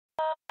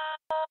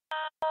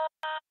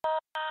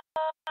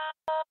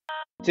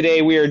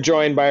Today we are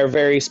joined by our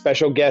very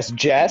special guest,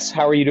 Jess.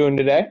 How are you doing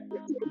today?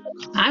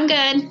 I'm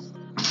good.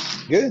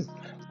 Good.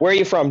 Where are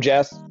you from,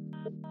 Jess?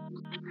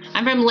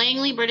 I'm from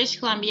Langley, British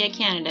Columbia,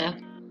 Canada.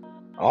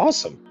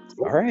 Awesome.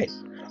 All right.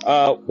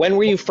 When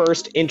were you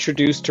first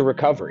introduced to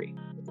recovery?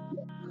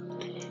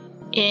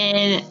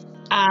 In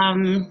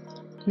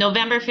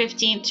November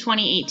 15th,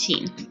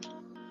 2018.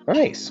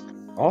 Nice.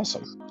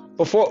 Awesome.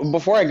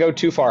 Before I go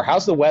too far,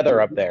 how's the weather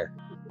up there?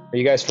 Are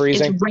you guys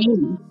freezing? It's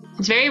rainy.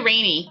 It's very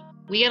rainy.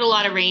 We get a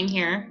lot of rain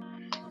here.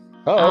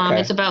 Oh,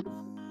 okay. It's about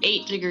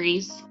 8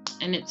 degrees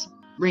and it's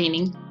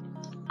raining.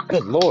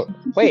 Good Lord.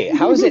 Wait,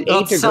 how is it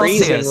 8 degrees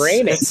Celsius. and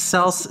raining? It's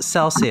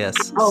Celsius.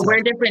 Oh,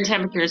 we're different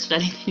temperatures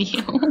than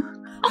you.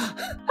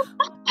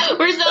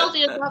 We're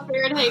Celsius, not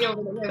Fahrenheit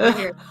over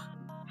here.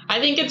 I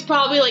think it's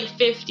probably like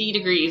 50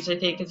 degrees, I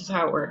think is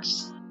how it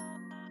works.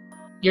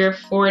 Your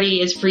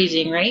 40 is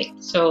freezing, right?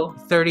 So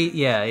 30,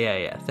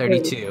 yeah.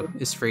 32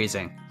 is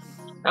freezing.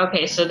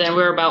 Okay, so then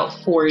we're about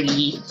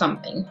 40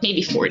 something,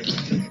 maybe 40.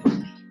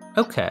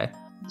 Okay.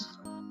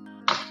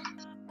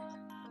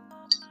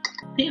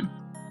 Yeah.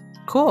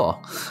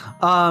 Cool.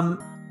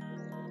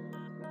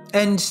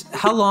 And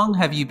how long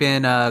have you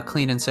been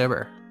clean and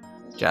sober,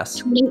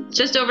 Jess?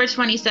 Just over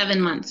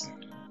 27 months.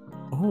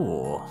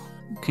 Oh,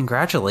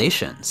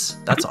 congratulations.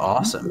 That's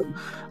awesome.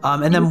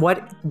 And then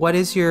what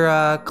is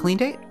your clean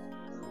date?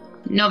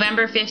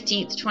 November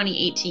 15th,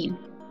 2018.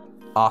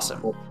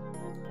 Awesome.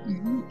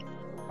 Mm-hmm.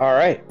 All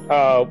right.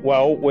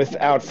 Well,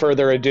 without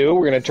further ado,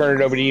 we're going to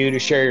turn it over to you to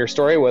share your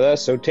story with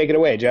us. So take it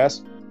away,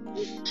 Jess.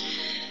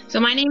 So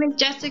my name is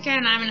Jessica,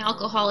 and I'm an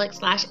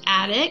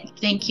alcoholic/addict.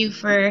 Thank you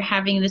for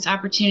having this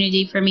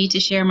opportunity for me to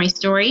share my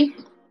story.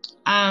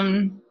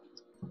 I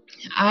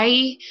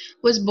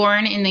was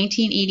born in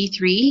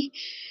 1983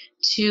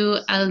 to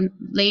a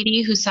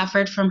lady who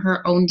suffered from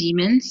her own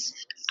demons.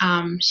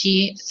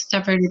 She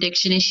suffered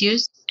addiction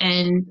issues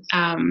and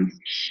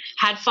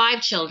had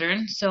 5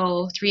 children.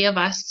 So 3 of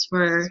us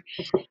were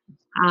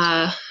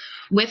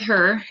with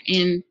her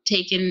and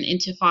taken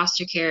into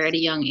foster care at a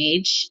young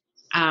age.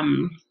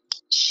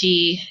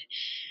 She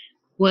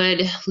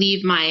would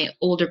leave my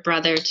older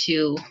brother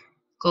to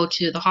go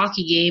to the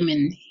hockey game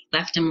and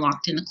left him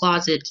locked in the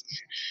closet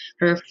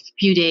for a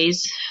few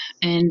days.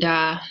 And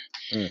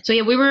so,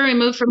 we were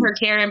removed from her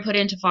care and put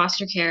into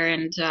foster care.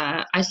 And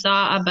I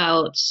saw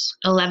about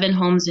 11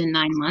 homes in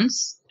 9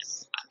 months.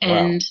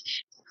 And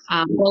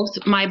both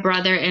my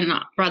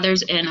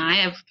brothers and I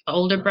have an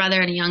older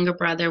brother and a younger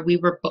brother.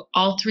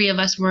 All 3 of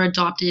us were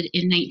adopted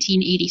in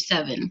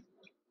 1987.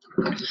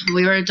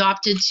 We were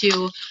adopted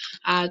to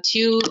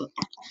 2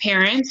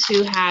 parents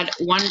who had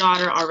 1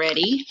 daughter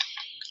already.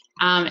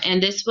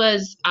 And this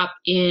was up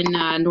in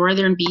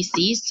northern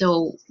BC.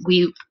 So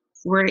we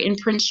were in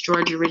Prince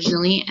George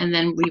originally, and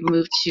then we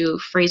moved to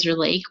Fraser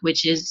Lake,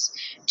 which is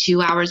 2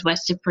 hours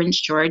west of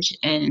Prince George.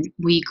 And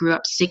we grew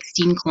up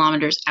 16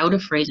 kilometers out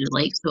of Fraser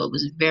Lake. So it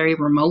was very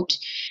remote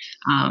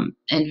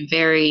and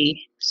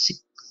very,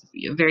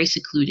 very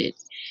secluded.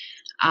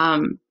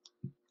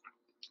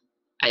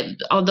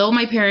 Although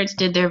my parents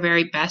did their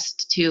very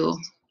best to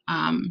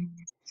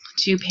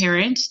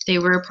parent, they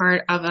were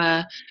part of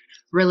a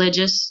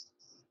religious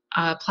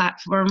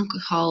platform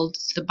called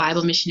the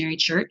Bible Missionary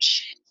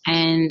Church,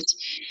 and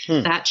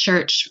that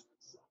church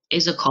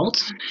is a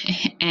cult,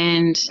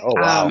 and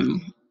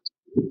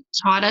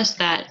taught us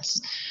that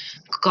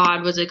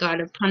God was a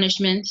God of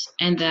punishment,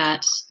 and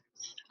that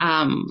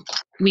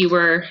we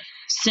were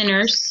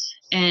sinners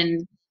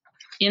and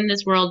in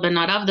this world but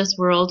not of this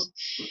world.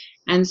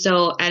 And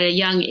so at a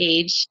young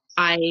age,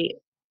 I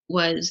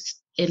was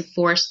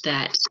enforced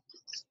that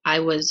I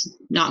was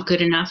not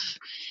good enough,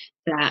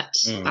 that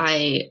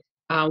I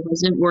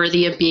wasn't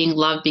worthy of being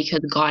loved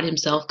because God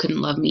himself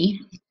couldn't love me.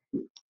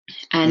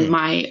 And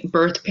my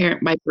birth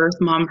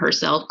mom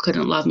herself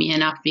couldn't love me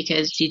enough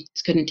because she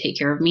couldn't take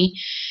care of me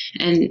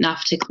and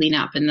enough to clean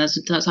up. And that's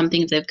some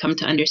things I've come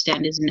to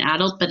understand as an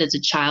adult, but as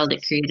a child,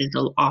 it created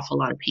an awful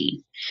lot of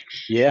pain.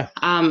 Yeah.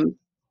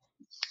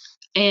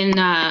 And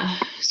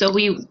so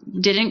we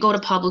didn't go to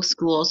public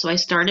school. So I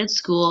started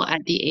school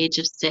at the age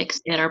of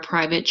 6 at our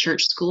private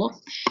church school.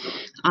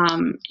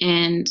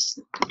 And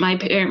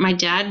my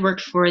dad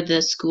worked for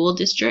the school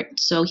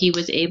district, so he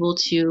was able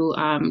to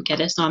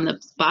get us on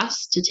the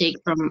bus to take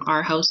from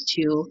our house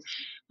to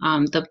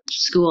the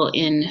school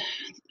in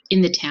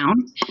the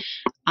town.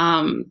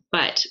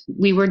 But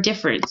we were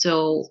different.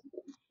 So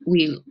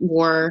we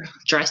wore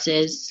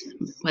dresses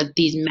with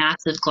these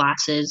massive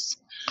glasses.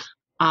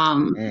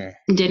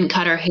 Didn't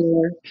cut our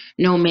hair,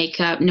 no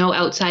makeup, no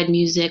outside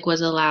music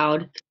was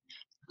allowed.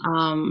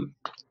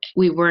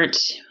 We were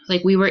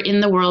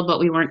in the world, but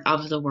we weren't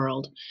of the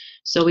world.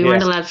 So we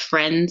weren't allowed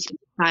friends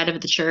outside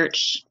of the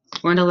church.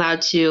 Weren't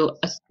allowed to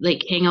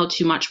hang out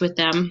too much with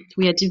them.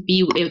 We had to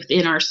be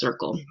within our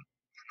circle.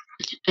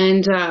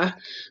 And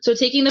so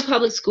taking the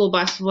public school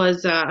bus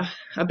was a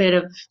bit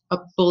of a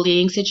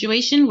bullying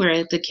situation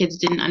where the kids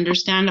didn't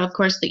understand, of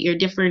course, that you're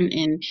different,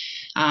 and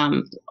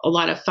a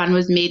lot of fun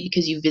was made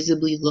because you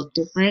visibly look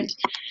different.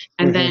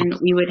 And Mm-hmm. then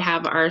we would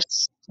have our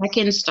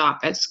second stop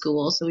at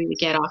school, so we would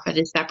get off at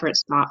a separate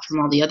stop from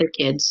all the other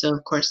kids. So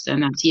of course,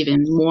 then that's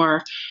even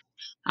more.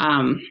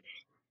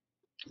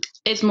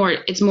 It's more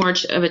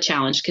of a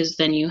challenge because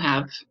then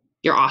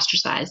you're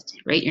ostracized,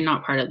 right? You're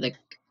not part of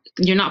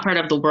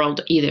the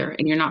world either,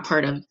 and you're not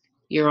part of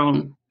your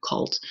own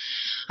cult.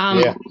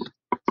 Yeah.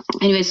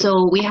 Anyway,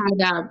 so we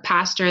had a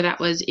pastor that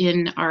was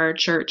in our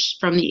church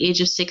from the age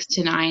of 6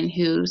 to 9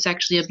 who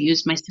sexually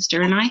abused my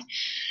sister and I.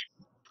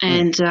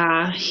 And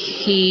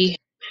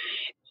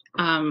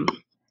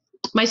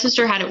my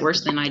sister had it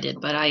worse than I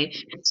did, but I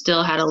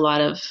still had a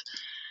lot of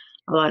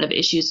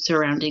issues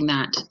surrounding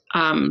that.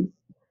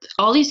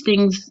 All these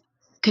things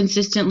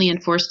consistently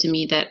enforced to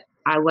me that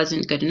I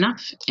wasn't good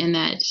enough, and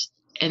that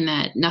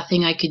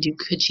nothing I could do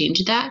could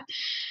change that.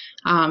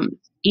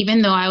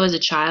 Even though I was a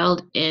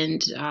child,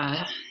 and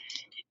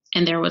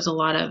there was a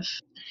lot of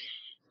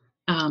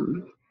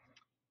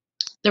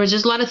there was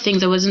just a lot of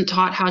things. I wasn't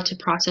taught how to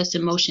process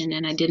emotion,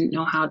 and I didn't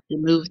know how to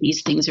move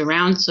these things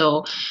around.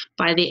 So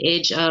by the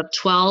age of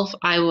 12,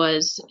 I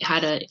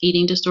had an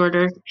eating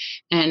disorder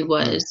and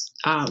was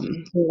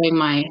pulling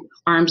my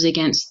arms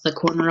against the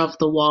corner of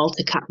the wall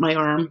to cut my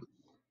arm.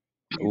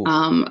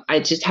 I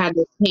just had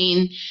this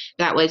pain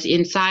that was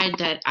inside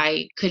that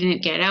I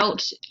couldn't get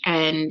out,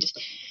 and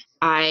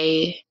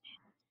I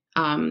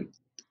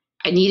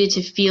needed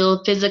to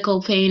feel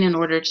physical pain in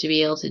order to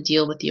be able to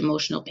deal with the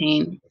emotional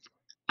pain.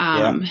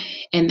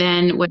 And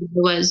then when I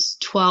was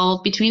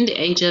 12, between the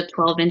age of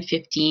 12 and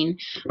 15,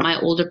 my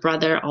older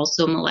brother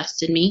also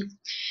molested me.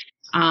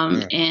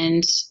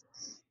 And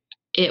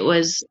it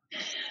was,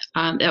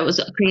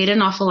 that created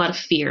an awful lot of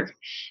fear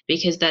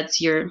because that's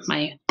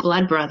my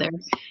blood brother.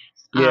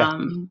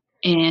 And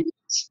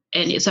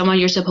it's someone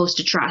you're supposed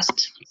to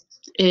trust.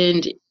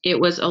 And it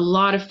was a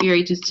lot of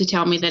fear just to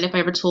tell me that if I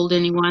ever told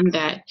anyone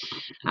that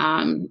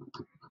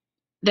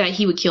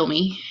he would kill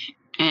me,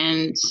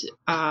 and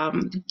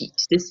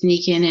to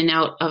sneak in and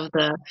out of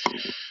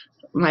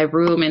my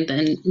room and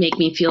then make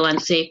me feel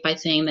unsafe by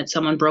saying that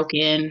someone broke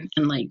in,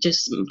 and like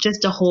just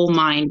a whole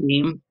mind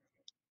game.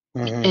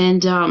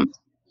 And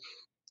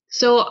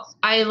so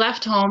I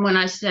left home when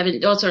I was 7.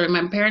 Oh, sorry,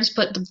 my parents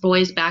put the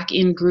boys back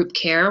in group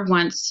care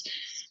once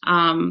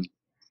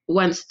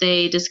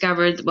they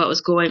discovered what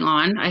was going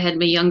on. I had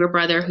my younger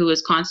brother who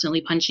was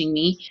constantly punching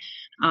me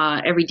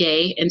every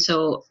day, and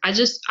so I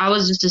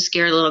was just a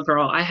scared little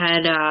girl. I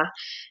had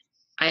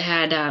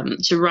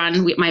to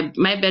run.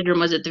 My bedroom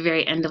was at the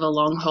very end of a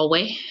long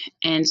hallway,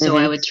 and so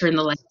I would turn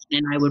the light on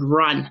and I would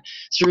run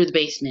through the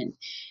basement.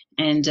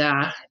 And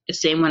the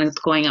same when I was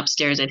going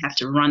upstairs, I'd have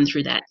to run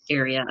through that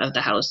area of the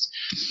house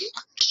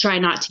to try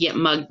not to get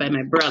mugged by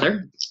my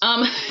brother.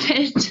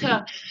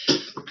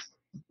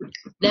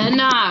 Then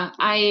I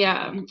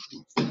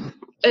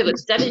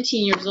was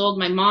 17 years old.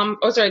 My mom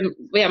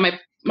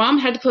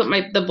had to put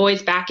the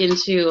boys back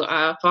into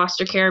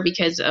foster care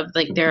because of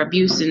like their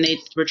abuse, and they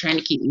were trying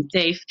to keep me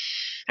safe.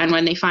 And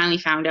when they finally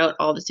found out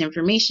all this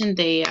information,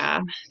 they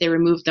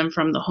removed them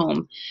from the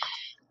home.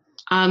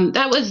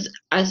 That was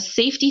a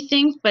safety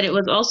thing, but it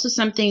was also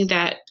something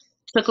that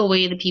took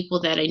away the people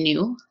that I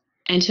knew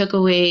and took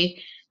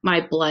away my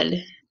blood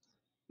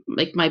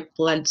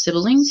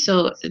siblings.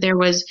 So there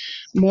was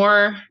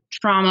more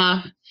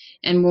trauma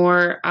and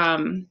more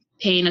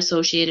pain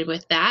associated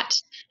with that.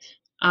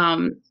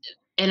 And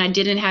I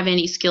didn't have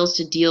any skills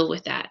to deal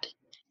with that.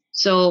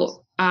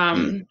 So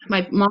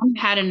my mom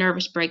had a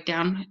nervous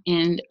breakdown,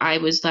 and I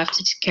was left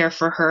to care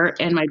for her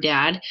and my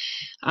dad.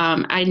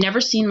 I'd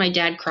never seen my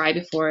dad cry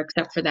before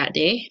except for that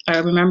day. I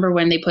remember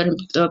when they put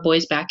the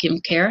boys back in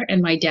care,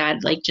 and my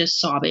dad like just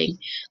sobbing,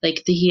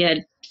 like he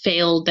had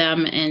failed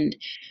them, and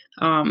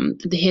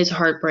his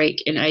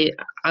heartbreak. And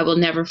I will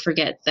never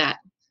forget that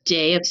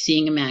day of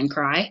seeing a man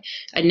cry.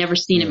 I'd never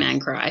seen a man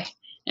cry.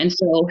 And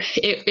so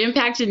it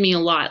impacted me a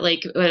lot.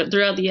 Like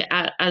throughout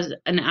as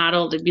an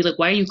adult, it'd be like,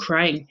 "Why are you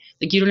crying?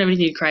 Like you don't have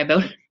anything to cry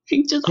about."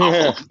 It's just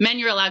awful. Men,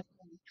 you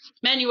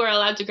are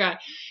allowed to cry.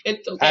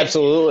 It's okay.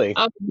 Absolutely.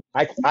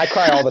 I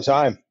cry all the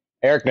time.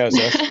 Eric knows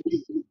this.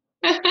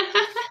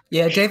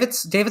 Yeah,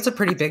 David's a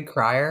pretty big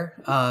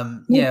crier.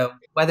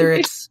 Whether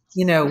it's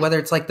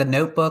like The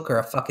Notebook or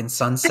a fucking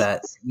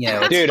Sunset.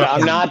 Dude,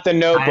 I'm not The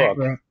Notebook.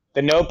 Niagara.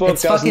 The Notebook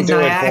doesn't do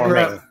it for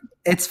me.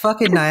 It's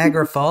fucking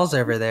Niagara Falls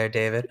over there,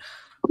 David.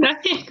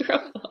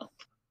 Niagara Falls.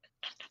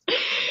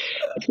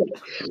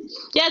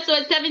 Yeah, so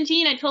at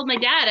 17, I told my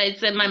dad, I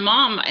said, my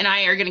mom and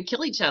I are going to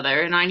kill each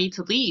other, and I need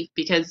to leave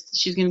because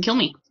she's going to kill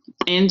me.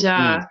 And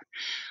I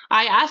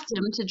asked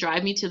him to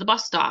drive me to the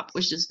bus stop,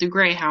 which is the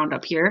Greyhound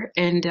up here.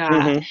 And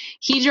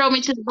he drove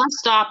me to the bus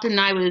stop, and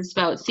I was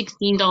about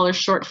 $16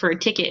 short for a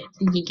ticket.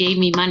 And he gave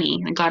me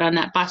money. I got on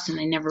that bus, and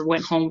I never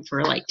went home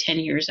for like 10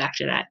 years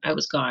after that. I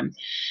was gone.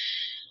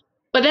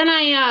 But then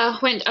I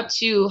went up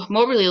to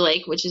Moberly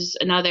Lake, which is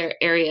another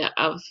area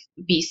of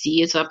BC.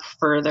 It's up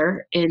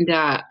further, and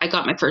I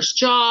got my first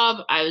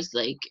job. I was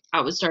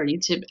starting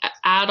to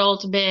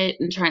adult a bit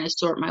and trying to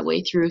sort my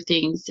way through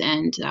things.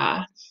 And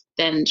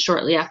then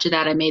shortly after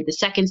that, I made the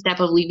second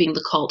step of leaving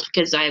the cult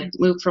because I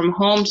moved from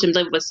home to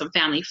live with some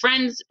family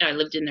friends. I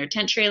lived in their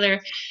tent trailer,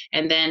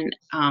 and then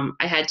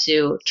I had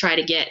to try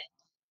to get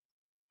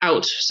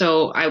out.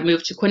 So I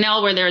moved to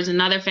Quesnel where there was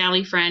another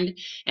family friend,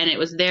 and it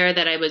was there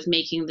that I was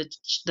making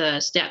the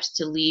steps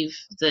to leave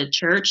the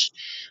church,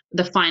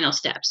 the final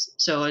steps.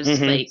 So it was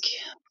like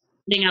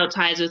putting out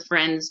ties with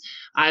friends.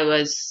 I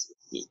was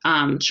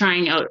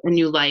trying out a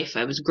new life.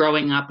 I was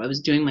growing up. I was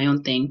doing my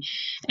own thing.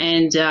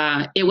 And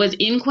it was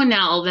in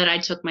Quesnel that I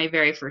took my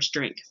very first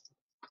drink.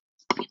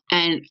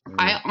 And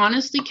I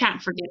honestly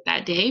can't forget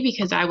that day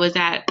because I was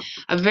at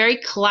a very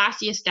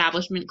classy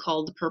establishment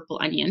called the Purple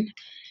Onion.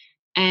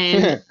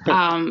 And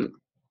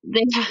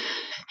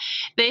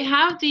they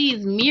have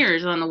these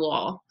mirrors on the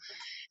wall,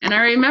 and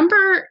I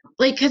remember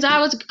because I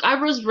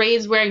was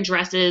raised wearing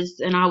dresses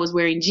and I was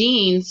wearing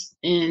jeans,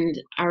 and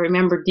I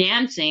remember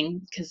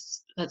dancing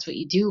because that's what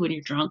you do when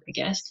you're drunk, I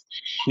guess.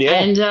 Yeah.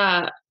 And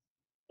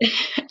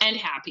and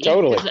happy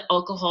because the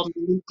alcohol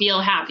made me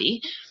feel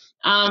happy.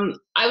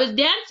 I was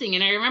dancing,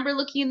 and I remember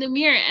looking in the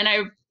mirror, and I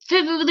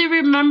vividly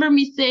remember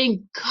me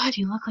saying, "God,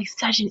 you look like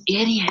such an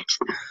idiot."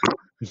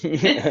 Well,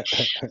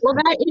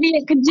 that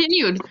idiot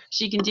continued.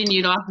 She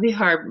continued awfully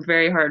hard,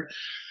 very hard.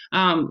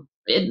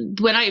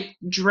 When I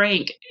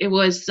drank, it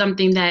was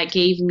something that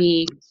gave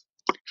me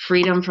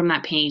freedom from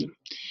that pain,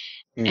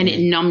 and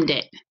it numbed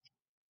it.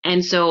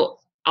 And so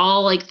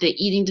all like the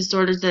eating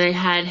disorders that I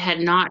had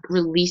not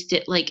released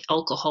it like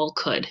alcohol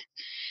could.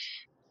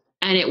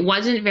 And it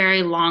wasn't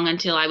very long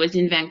until I was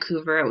in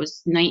Vancouver. I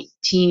was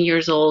 19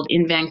 years old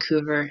in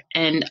Vancouver,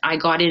 and I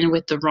got in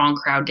with the wrong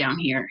crowd down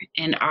here,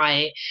 and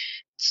I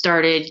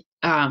started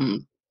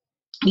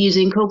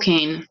using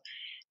cocaine,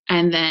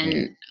 and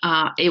then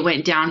it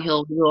went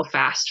downhill real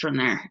fast from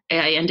there.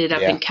 I ended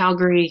up in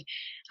Calgary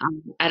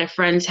at a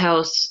friend's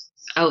house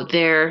out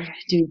there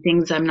doing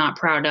things I'm not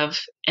proud of.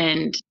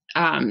 And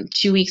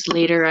 2 weeks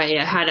later,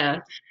 I had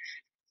a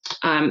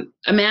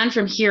man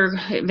from here,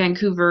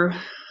 Vancouver,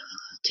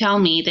 tell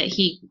me that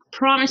he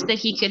promised that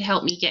he could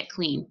help me get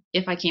clean.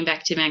 If I came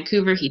back to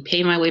Vancouver, he'd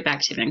pay my way back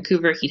to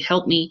Vancouver. He'd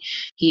help me.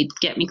 He'd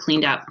get me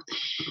cleaned up.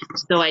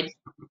 So I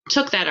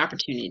took that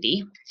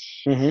opportunity.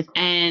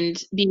 And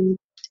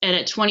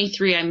at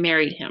 23, I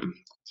married him.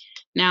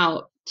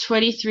 Now,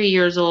 23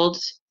 years old,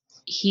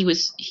 he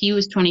was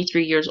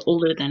 23 years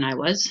older than I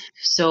was.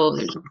 So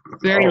there's a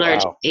very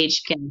large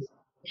age gap.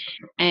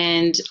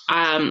 And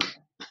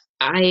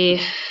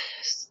I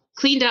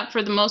cleaned up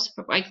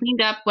I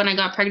cleaned up when I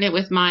got pregnant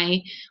with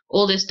my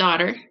oldest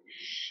daughter.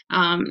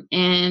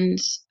 And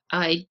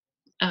I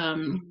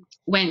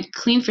went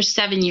clean for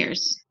 7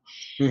 years.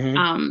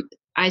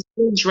 I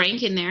still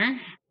drank in there.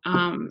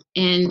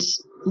 And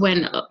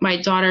when my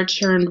daughter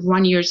turned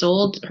 1 year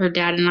old, her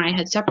dad and I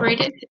had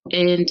separated,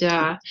 and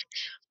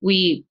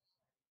we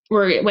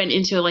went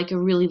into like a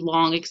really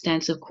long,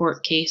 extensive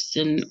court case.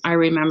 And I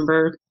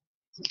remember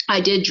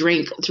I did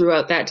drink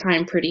throughout that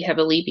time pretty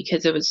heavily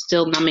because it was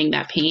still numbing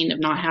that pain of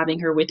not having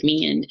her with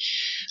me. And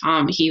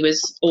he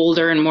was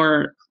older and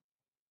more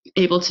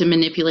able to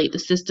manipulate the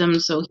system,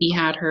 so he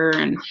had her,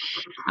 and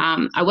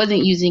I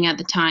wasn't using at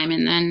the time.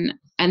 And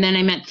then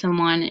I met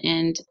someone,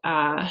 and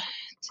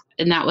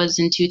that was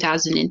in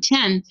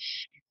 2010.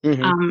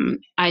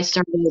 I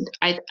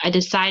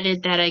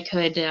decided that I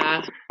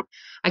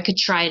could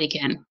try it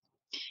again.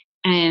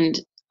 And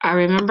I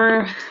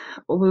remember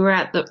we were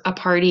at a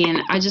party,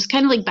 and I just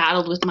kind of like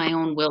battled with my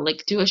own will,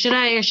 like, should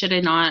I or should I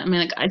not? I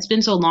mean, like, it's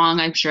been so long,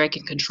 I'm sure I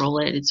can control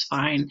it. It's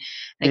fine.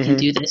 I can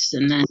do this.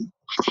 And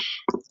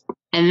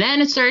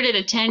then it started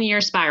a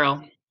 10-year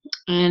spiral.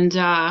 And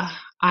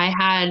I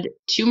had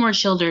 2 more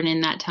children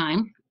in that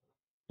time.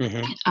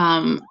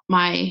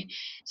 My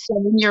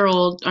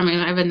 7-year-old, I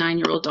have a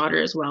 9-year-old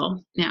daughter as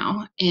well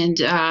now. And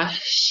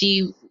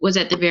she was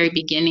at the very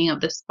beginning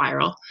of the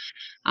spiral.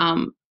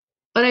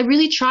 But I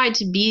really tried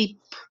to be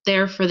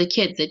there for the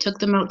kids. I took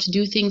them out to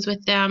do things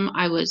with them.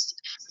 I was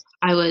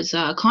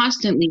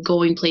constantly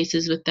going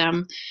places with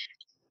them.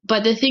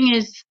 But the thing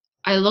is,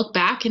 I look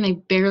back and I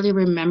barely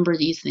remember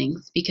these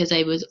things because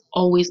I was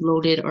always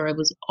loaded, or I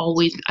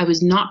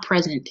was not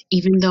present.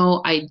 Even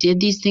though I did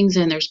these things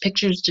and there's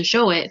pictures to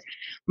show it,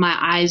 my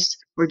eyes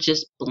were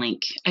just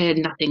blank. I had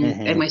nothing,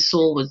 and my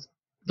soul was.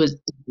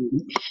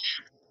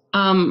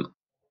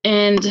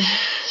 And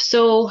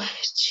so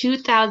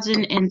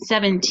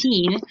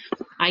 2017,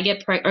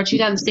 or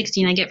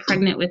 2016, I get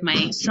pregnant with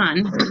my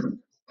son,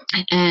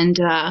 and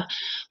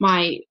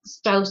my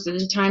spouse at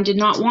the time did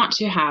not want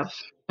to have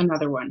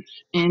another one,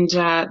 and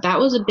that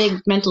was a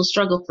big mental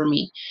struggle for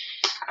me.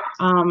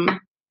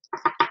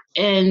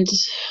 And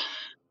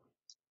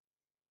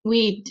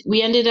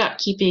we ended up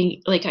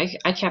keeping, like,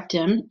 I kept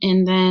him,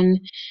 and then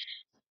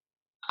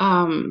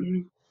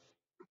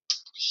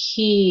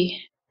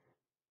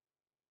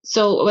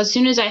so as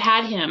soon as I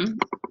had him,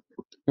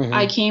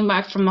 I came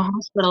back from the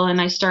hospital and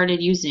I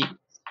started using.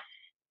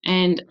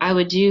 And I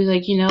would do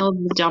like,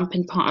 the dump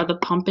and pump, or the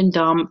pump and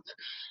dump.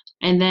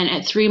 And then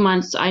at 3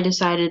 months, I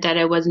decided that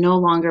I was no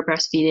longer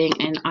breastfeeding,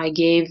 and I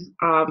gave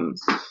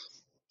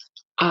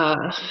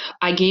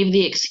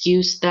the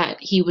excuse that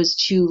he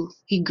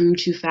grew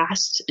too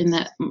fast and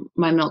that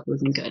my milk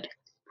wasn't good.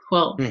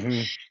 Well,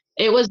 Mm-hmm.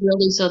 it was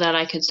really so that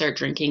I could start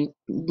drinking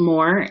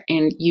more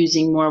and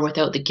using more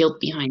without the guilt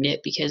behind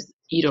it, because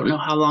you don't know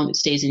how long it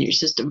stays in your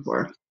system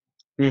for.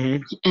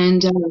 Mm-hmm.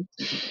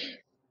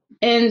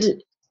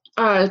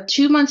 And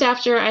 2 months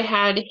after I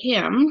had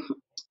him,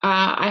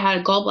 I had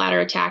a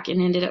gallbladder attack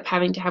and ended up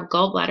having to have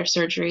gallbladder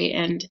surgery.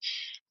 And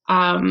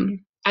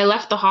I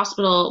left the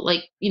hospital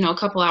like, a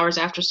couple hours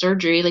after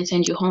surgery. They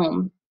send you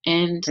home,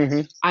 and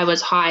Mm-hmm. I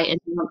was high and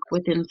drunk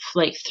within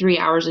like 3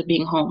 hours of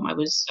being home. I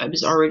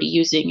was already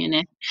using,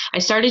 and I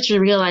started to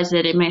realize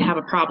that it might have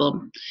a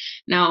problem.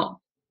 Now,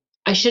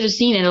 I should have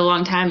seen it a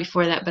long time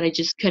before that, but I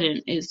just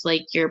couldn't. It's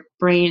like your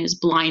brain is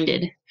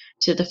blinded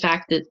to the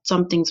fact that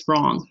something's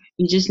wrong.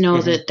 You just know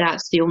Mm-hmm. that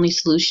that's the only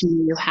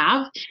solution you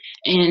have,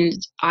 and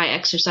I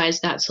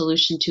exercised that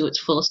solution to its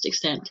fullest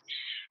extent.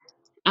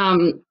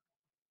 Um,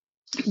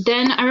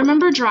 then I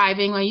remember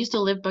driving. I used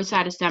to live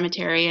beside a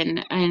cemetery,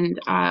 and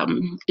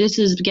this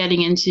is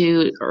getting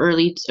into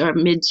early or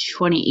mid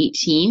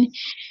 2018,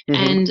 Mm-hmm.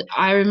 and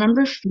I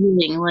remember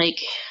feeling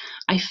like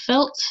I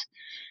felt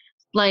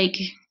like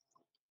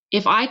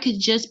if I could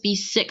just be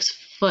 6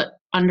 foot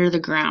under the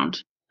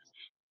ground,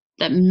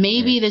 that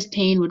maybe this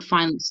pain would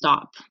finally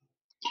stop.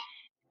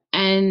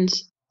 And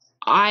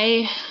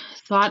I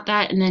thought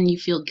that, and then you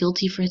feel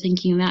guilty for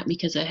thinking that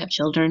because I have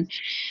children.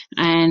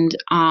 And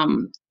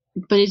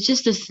but it's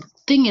just this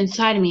thing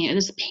inside of me,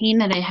 this pain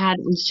that I had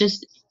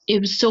it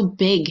was so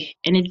big,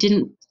 and it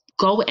didn't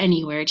go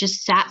anywhere. It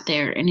just sat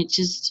there, and it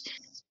just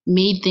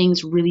made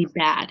things really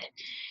bad.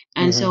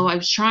 And Mm-hmm. so I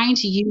was trying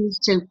to use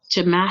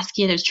to mask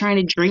it. I was trying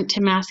to drink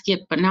to mask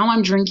it, but now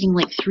I'm drinking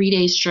like 3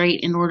 days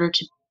straight in order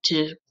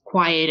to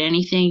quiet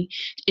anything.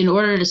 In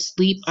order to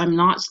sleep, I'm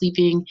not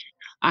sleeping.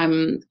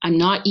 I'm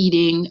not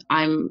eating.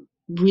 I'm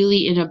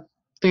really in a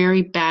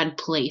very bad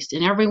place.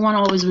 And everyone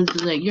always was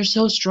like, "You're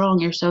so strong.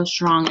 You're so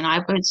strong." And I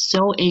was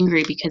so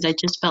angry because I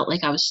just felt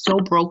like I was so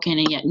broken,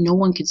 and yet no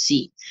one could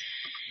see.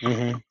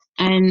 Mm-hmm.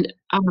 And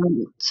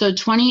so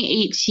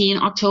 2018,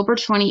 October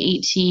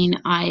 2018,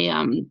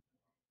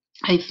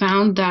 I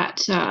found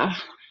that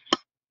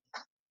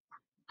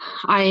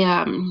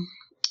I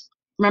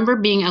remember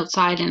being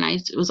outside, and I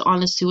was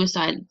on a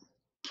suicide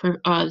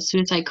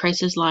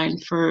crisis line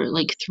for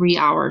like 3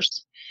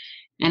 hours,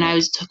 and I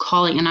was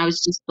calling, and I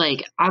was just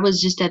like, I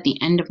was just at the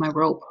end of my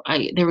rope.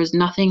 There was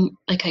nothing,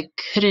 like I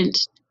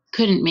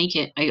couldn't make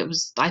it.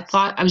 I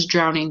thought I was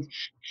drowning,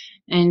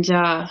 and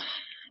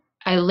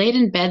I laid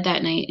in bed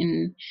that night,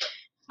 and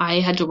I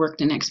had to work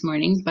the next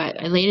morning, but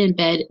I laid in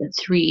bed at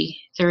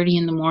 3:30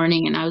 in the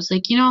morning, and I was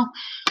like,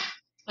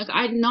 like,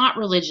 I'm not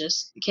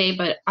religious, okay,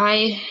 but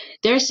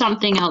there's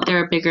something out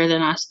there bigger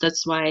than us.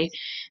 That's why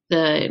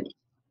the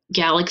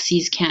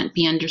galaxies can't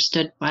be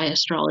understood by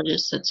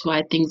astrologists. That's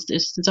why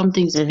there's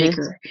something's Mm-hmm.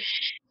 bigger.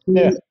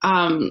 Yeah.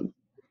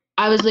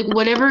 I was like,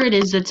 whatever it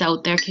is that's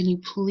out there, can you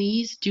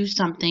please do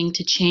something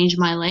to change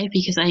my life?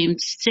 Because I am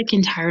sick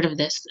and tired of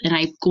this, and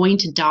I'm going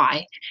to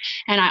die.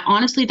 And I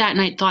honestly that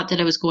night thought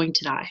that I was going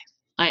to die.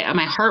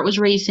 My heart was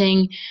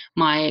racing.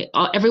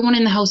 Everyone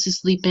in the house is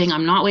sleeping.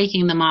 I'm not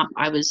waking them up.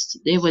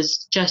 It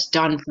was just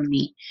done for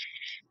me.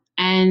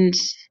 And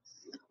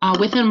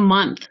within a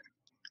month,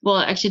 well,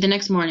 actually, the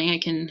next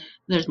morning,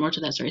 there's more to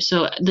that story.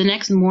 So the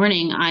next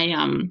morning, I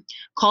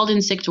called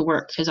in sick to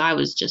work because I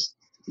was just,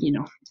 you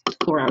know,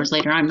 4 hours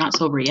later, I'm not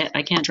sober yet.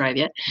 I can't drive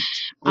yet.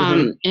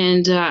 Mm-hmm.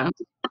 And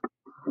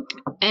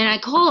I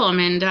called him,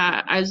 and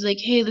I was like,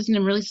 "Hey, listen,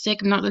 I'm really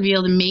sick. I'm not going to be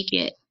able to make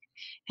it."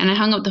 And I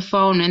hung up the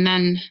phone, and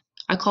then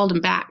I called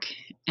him back,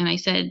 and I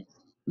said,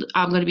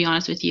 "I'm going to be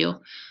honest with you.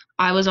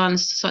 I was on the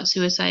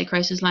suicide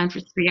crisis line for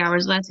 3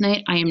 hours last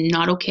night. I am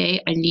not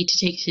okay. I need to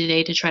take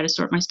today to try to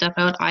sort my stuff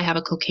out. I have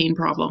a cocaine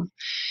problem."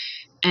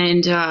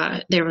 And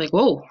they were like,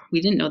 "Whoa, we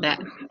didn't know that."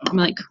 I'm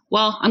like,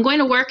 "Well, I'm going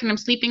to work, and I'm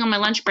sleeping on my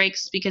lunch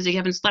breaks because I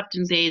haven't slept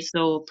in days,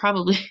 so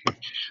probably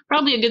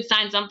a good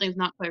sign something's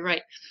not quite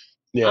right."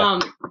 Yeah.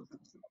 Um,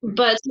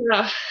 but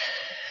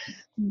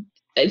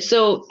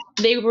so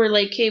they were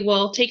like, "Hey,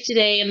 well, take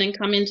today and then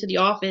come into the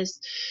office."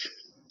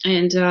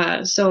 And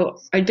so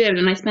I did,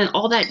 and I spent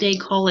all that day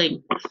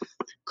calling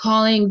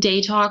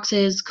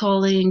detoxes,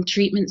 calling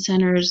treatment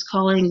centers,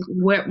 calling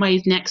where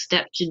my next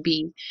step should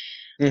be.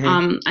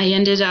 Mm-hmm.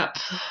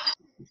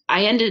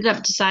 I ended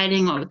up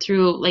deciding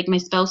through like my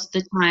spouse at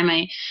the time.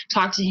 I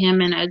talked to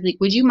him, and I was like,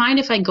 "Would you mind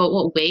if I go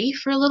away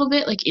for a little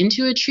bit, like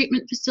into a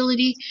treatment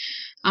facility?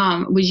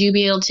 Would you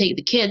be able to take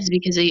the kids?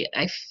 Because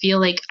I feel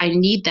like I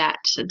need that."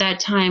 At that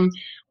time,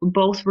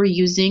 both were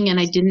using, and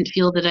I didn't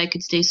feel that I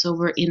could stay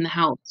sober in the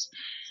house.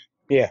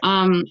 Yeah.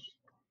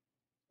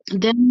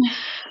 Then,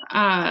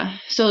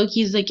 so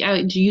he's like,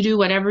 "Do you do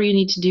whatever you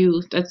need to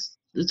do? That's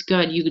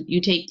good.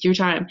 You take your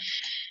time."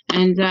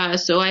 And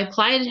so I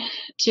applied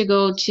to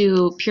go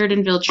to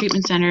Puritanville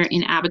Treatment Center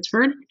in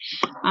Abbotsford,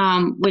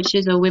 which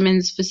is a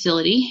women's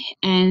facility.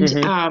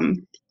 And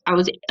I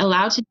was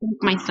allowed to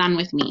take my son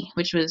with me,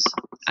 which was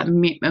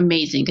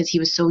amazing because he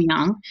was so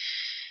young.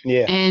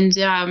 Yeah. And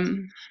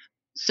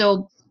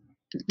so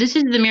this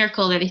is the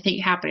miracle that I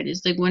think happened.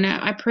 Is like when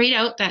I prayed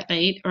out that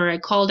night, or I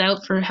called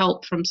out for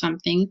help from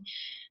something,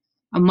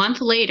 a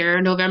month later,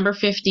 November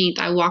 15th,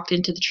 I walked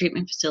into the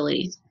treatment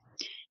facility.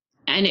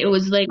 And it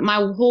was like my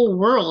whole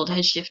world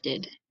had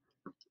shifted.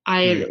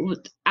 I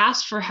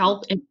asked for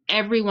help and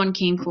everyone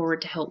came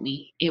forward to help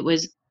me. It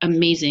was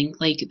amazing.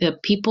 Like the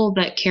people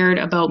that cared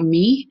about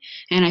me,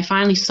 and I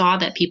finally saw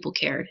that people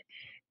cared.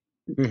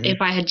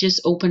 If I had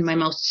just opened my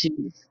mouth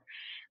soon.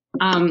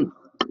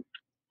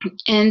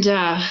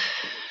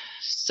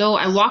 So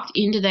I walked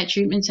into that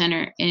treatment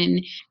center,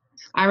 and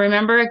I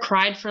remember I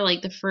cried for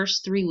like the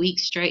first 3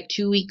 weeks straight,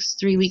 2 weeks,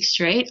 3 weeks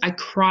straight. I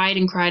cried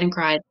and cried and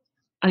cried.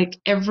 Like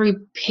every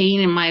pain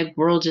in my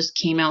world just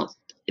came out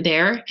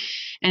there,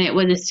 and it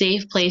was a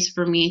safe place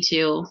for me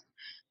to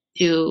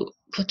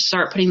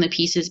start putting the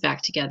pieces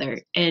back together.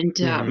 And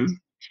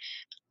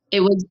it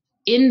was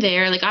in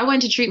there, like I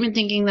went to treatment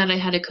thinking that I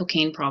had a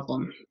cocaine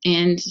problem,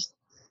 and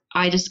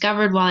I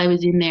discovered while I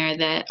was in there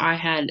that I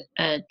had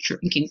a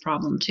drinking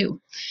problem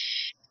too.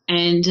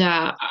 And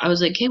I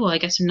was like, okay, well, I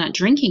guess I'm not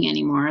drinking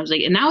anymore. I was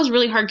like, and that was a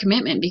really hard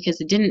commitment because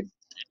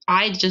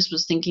I just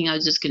was thinking I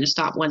was just going to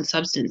stop one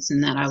substance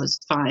and that I was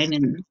fine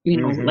and,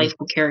 life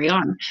will carry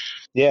on.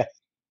 Yeah.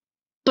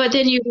 But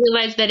then you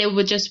realize that it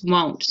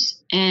won't.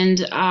 And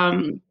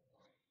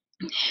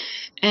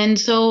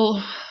so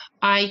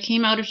I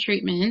came out of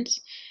treatment.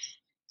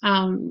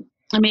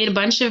 I made a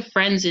bunch of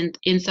friends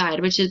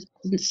inside, which is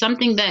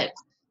something that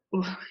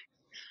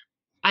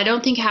I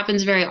don't think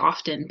happens very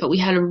often, but we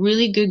had a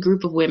really good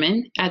group of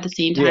women at the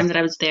same time that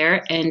I was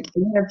there, and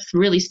they have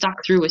really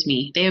stuck through with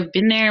me. They have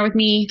been there with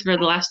me for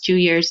the last 2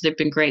 years. They've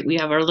been great. We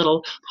have our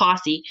little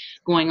posse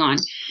going on.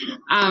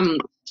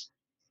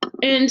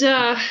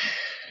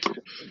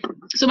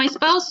 So my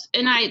spouse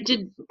and I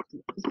did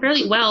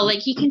fairly well. Like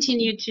he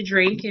continued to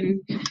drink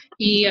and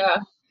he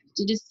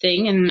did his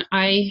thing, and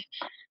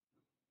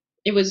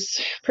it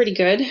was pretty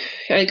good.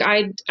 Like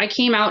I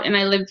came out and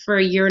I lived for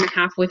a year and a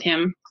half with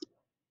him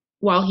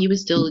while he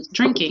was still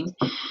drinking.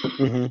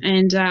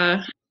 And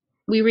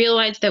we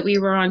realized that we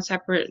were on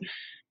separate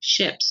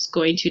ships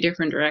going 2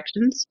 different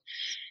directions.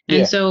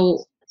 And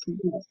so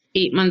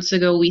 8 months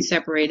ago we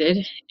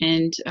separated,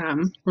 and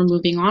we're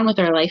moving on with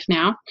our life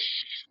now.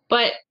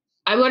 But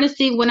I want to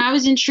say, when I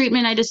was in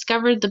treatment, I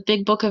discovered the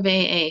big book of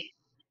AA.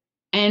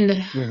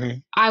 And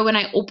when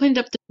I opened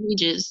up the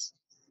pages,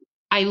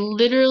 I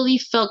literally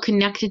felt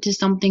connected to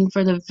something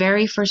for the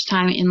very first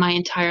time in my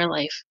entire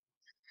life.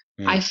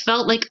 I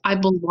felt like I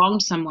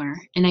belonged somewhere,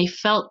 and I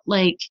felt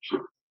like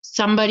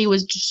somebody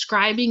was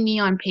describing me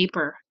on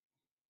paper,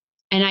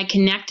 and I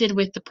connected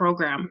with the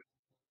program.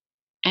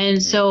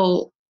 And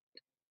so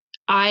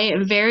I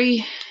am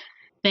very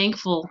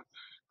thankful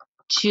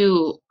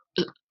to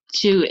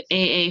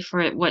AA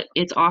for what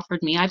it's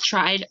offered me. I've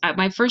tried,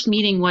 my first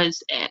meeting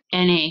was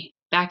NA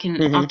back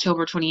in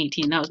October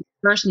 2018. That was the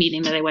first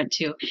meeting that I went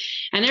to.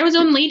 And there was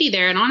one lady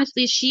there, and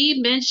honestly,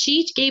 she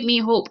gave me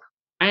hope.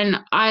 And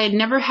I had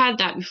never had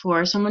that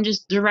before. Someone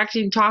just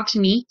directly talked to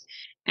me,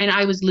 and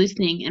I was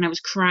listening, and I was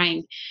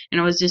crying,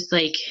 and I was just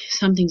like,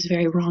 something's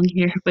very wrong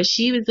here. But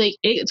she was like,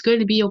 hey, it's going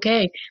to be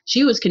okay.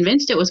 She was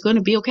convinced it was going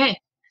to be okay.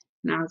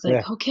 And I was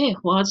like, okay,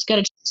 well, I just got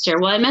to trust her.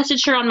 Well, I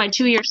messaged her on my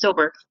 2-year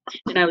sober,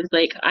 and I was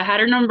like, I had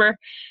her number,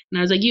 and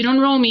I was like, you don't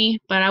know me,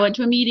 but I went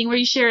to a meeting where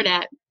you shared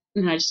at,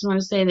 and I just want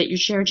to say that your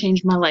share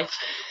changed my life.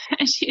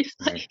 And she's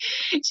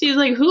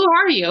like, who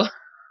are you?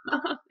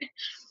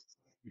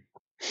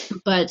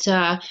 But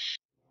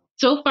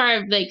so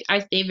far, I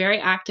stay very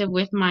active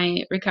with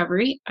my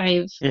recovery.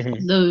 I've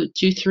do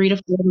 3 to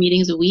 4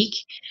 meetings a week,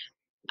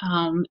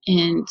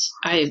 and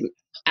I'm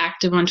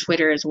active on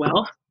Twitter as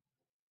well.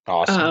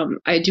 Awesome.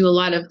 I do a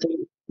lot of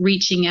the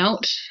reaching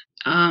out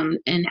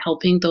and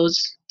helping those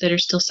that are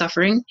still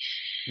suffering.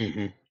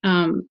 Going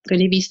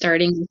to be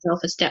starting myself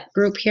a step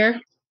group here,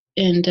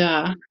 and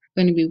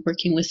going to be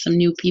working with some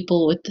new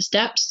people with the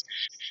steps.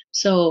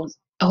 So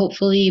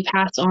hopefully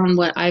pass on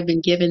what I've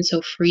been given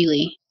so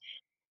freely.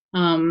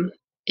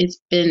 It's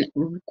been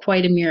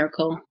quite a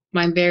miracle.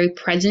 I'm very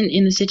present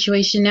in the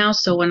situation now.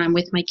 So when I'm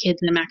with my kids,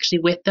 I'm actually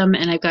with them.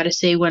 And I've got to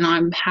say, when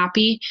I'm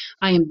happy,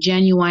 I am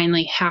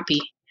genuinely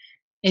happy.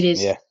 It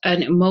is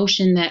an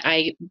emotion that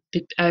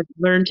I've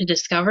learned to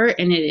discover,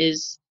 and it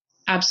is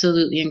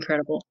absolutely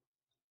incredible.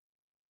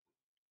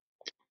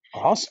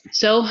 Awesome.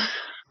 So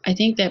I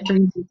think that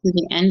brings us to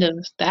the end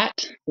of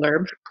that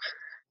blurb.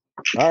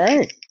 All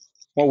right.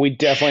 Well, we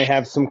definitely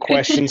have some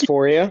questions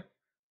for you.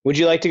 Would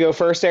you like to go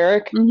first,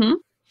 Eric?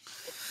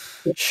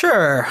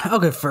 Sure, I'll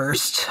go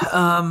first.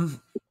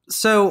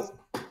 So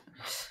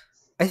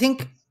I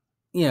think,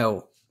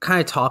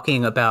 kind of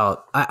talking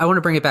about, I want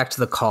to bring it back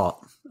to the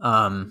cult.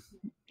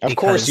 Of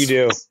course you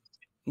do.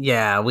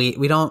 Yeah,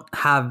 we don't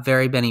have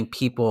very many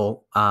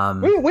people.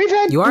 We've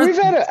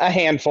had a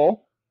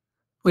handful.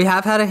 We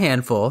have had a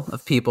handful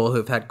of people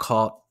who've had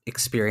cult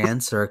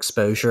experience or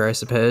exposure, I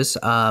suppose.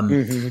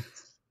 Mm-hmm.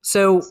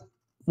 So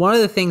one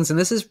of the things, and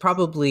this is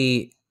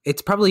probably,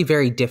 it's probably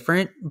very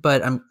different,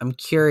 but I'm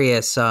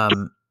curious.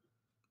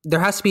 There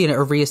has to be a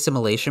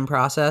reassimilation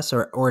process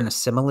or an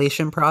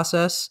assimilation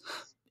process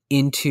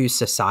into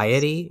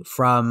society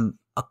from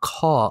a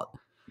cult.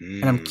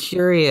 And I'm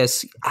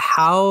curious,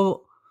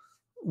 how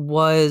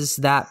was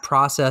that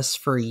process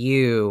for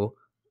you,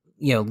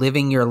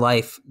 living your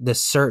life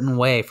this certain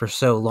way for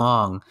so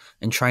long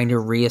and trying to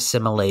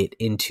reassimilate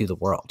into the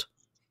world?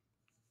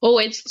 Oh,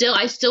 I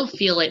still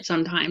feel it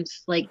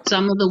sometimes. Like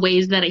some of the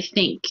ways that I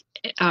think.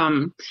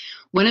 Um,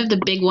 One of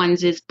the big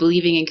ones is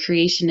believing in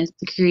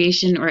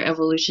creation or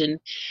evolution.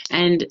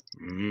 And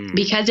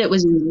because it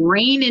was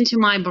ingrained into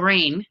my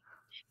brain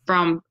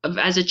from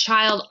as a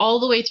child all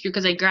the way through,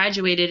 because I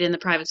graduated in the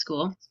private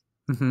school,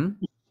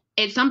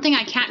 it's something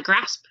I can't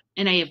grasp.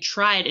 And I have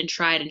tried and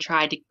tried and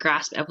tried to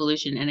grasp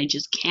evolution, and I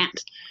just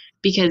can't,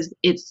 because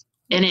it's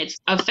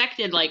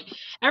affected, like,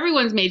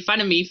 everyone's made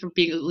fun of me for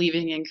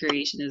believing in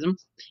creationism.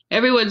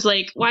 Everyone's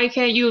like, why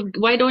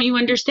don't you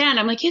understand?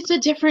 I'm like, it's a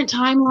different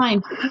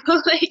timeline.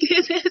 Like,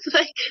 it's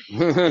like,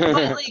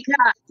 but like,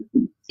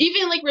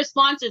 even like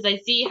responses, I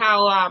see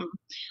how,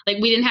 like,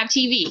 we didn't have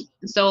TV.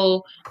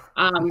 So,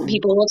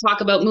 people will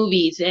talk about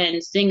movies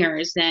and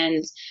singers,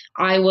 and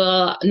I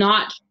will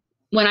not,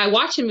 when I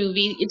watch a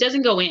movie, it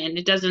doesn't go in,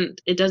 it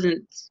doesn't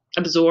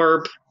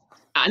absorb,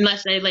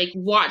 unless I like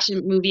watch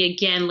a movie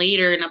again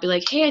later and I'll be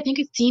like, hey, I think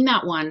I've seen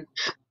that one.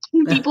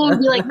 People will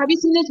be like, have you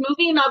seen this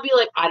movie? And I'll be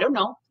like, I don't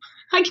know.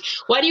 Like,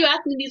 why do you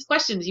ask me these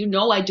questions?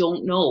 I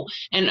don't know.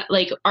 And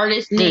like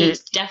artist names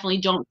definitely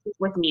don't stick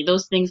with me.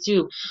 Those things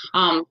too.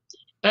 But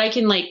I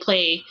can like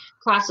play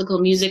classical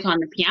music on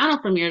the piano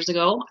from years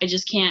ago. I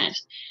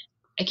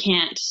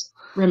can't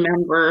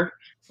remember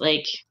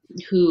like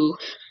who.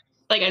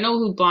 Like, I know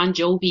who Bon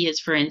Jovi is,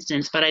 for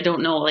instance, but I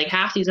don't know like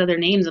half these other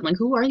names. I'm like,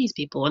 who are these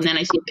people? And then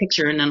I see a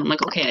picture, and then I'm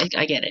like, okay,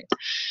 I get it.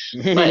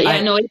 But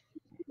yeah, no, it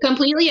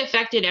completely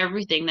affected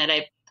everything that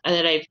I've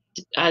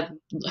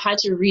had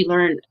to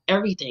relearn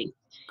everything,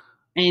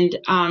 and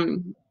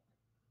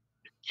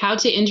how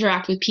to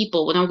interact with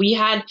people. When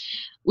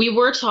we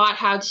were taught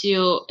how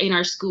to in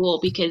our school,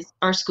 because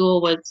our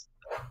school was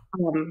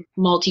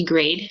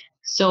multi-grade,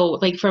 so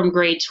like from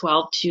grade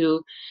 12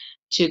 to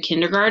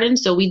kindergarten.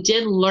 So we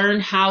did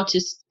learn how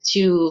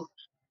to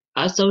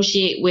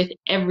associate with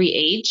every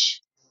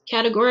age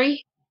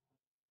category.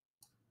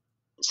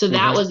 So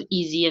that was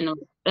easy, and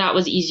that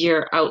was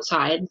easier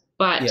outside.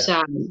 But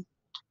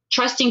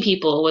trusting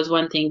people was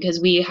one thing, because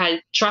we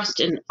had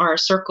trust in our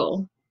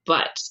circle,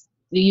 but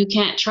you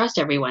can't trust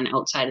everyone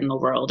outside in the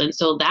world. And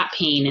so that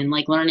pain, and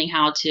like learning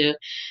how to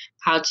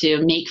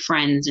make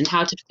friends and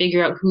how to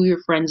figure out who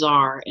your friends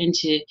are, and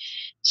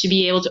to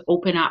be able to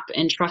open up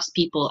and trust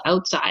people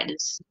outside,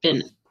 has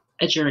been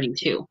a journey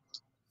too.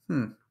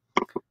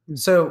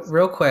 So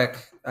real quick,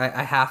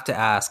 I have to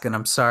ask, and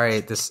I'm sorry,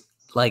 this,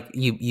 like,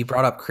 you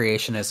brought up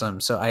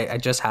creationism, so I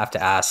just have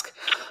to ask.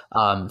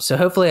 So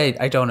hopefully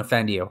I don't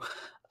offend you.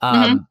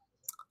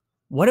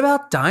 What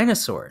about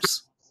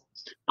dinosaurs?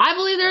 I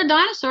believe there are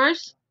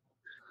dinosaurs.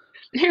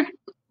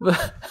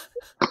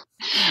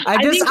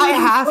 I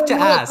have to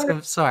ask.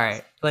 I'm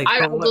sorry. Like,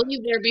 I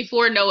believe they're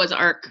before Noah's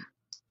Ark,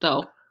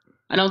 though.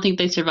 I don't think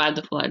they survived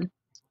the flood.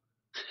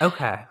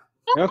 Okay.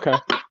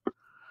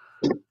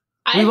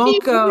 We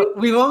won't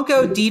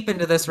go deep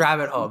into this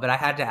rabbit hole, but I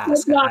had to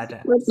ask.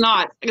 Let's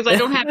not, because I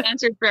don't have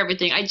answers for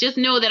everything. I just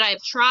know that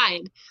I've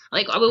tried.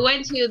 Like, we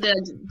went to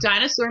the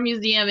dinosaur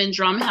museum in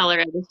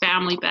Drumheller as a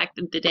family back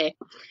in the day,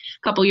 a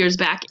couple years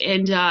back,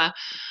 and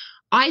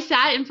I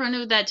sat in front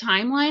of that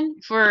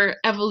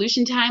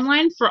evolution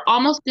timeline for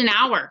almost an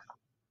hour,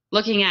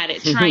 looking at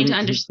it, trying to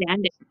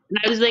understand it. And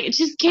I was like, it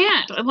just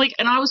can't. I'm like,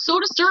 and I was so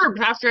disturbed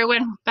after I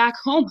went back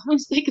home. I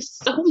was like, it's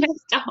so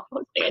messed up. I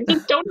was like, I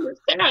just don't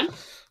understand.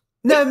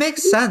 No, it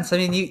makes sense. I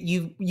mean,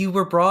 you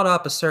were brought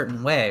up a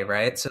certain way,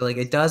 right? So like,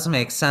 it does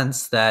make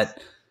sense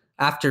that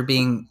after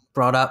being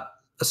brought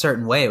up a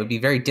certain way, it would be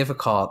very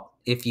difficult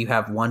if you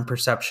have one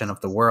perception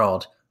of the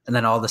world, and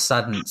then all of a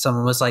sudden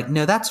someone was like,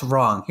 no, that's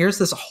wrong. Here's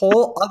this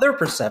whole other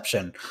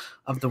perception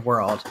of the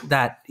world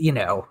that,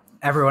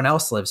 everyone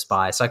else lives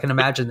by. So I can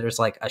imagine there's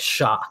like a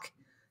shock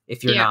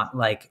if you're not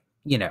like,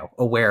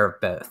 aware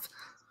of both.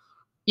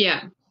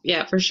 Yeah,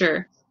 for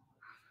sure.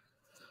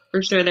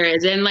 For sure there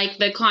is. And like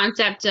the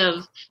concept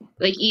of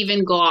like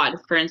even God,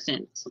 for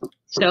instance.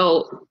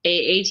 So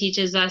AA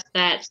teaches us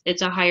that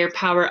it's a higher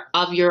power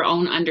of your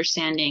own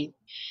understanding.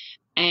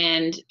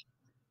 And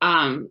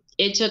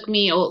it took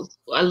me a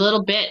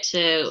little bit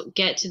to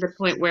get to the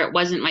point where it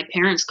wasn't my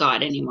parents'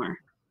 God anymore,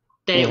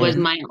 that it was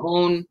my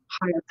own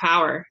higher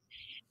power.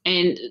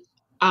 And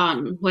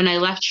when I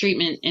left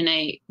treatment and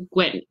I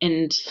went,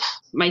 and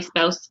my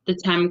spouse at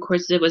the time, of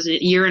course, it was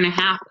a year and a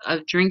half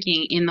of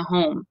drinking in the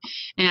home.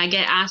 And I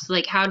get asked,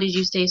 like, how did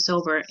you stay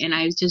sober? And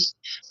I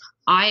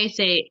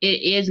say it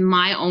is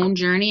my own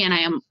journey, and I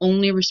am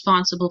only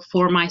responsible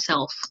for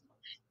myself.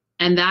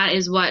 And that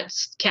is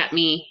what's kept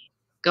me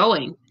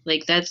going.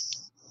 Like,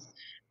 that's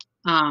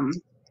um,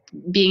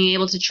 being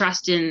able to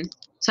trust in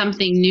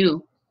something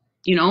new,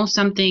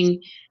 something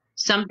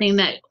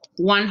that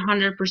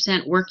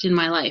 100% worked in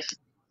my life,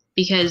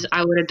 because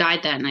I would have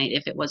died that night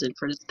if it wasn't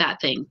for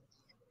that thing.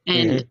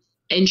 And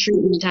Mm-hmm. in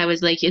treatment, I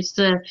was like, it's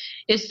the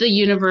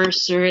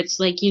universe, or it's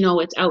like,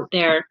 it's out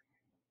there,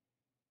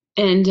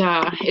 and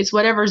it's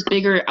whatever's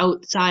bigger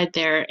outside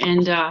there,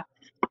 and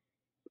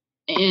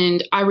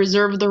I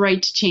reserve the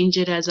right to change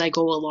it as I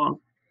go along.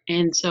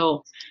 And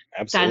so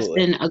that's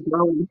Absolutely. been a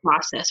growing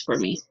process for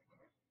me.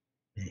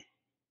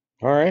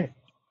 All right.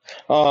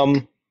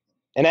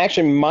 And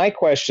actually, my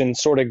question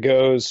sort of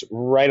goes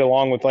right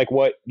along with like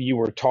what you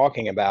were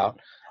talking about.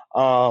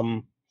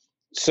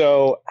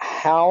 So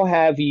how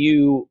have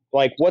you,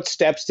 like, what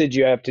steps did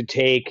you have to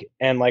take,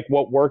 and like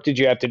what work did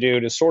you have to do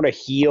to sort of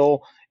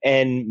heal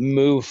and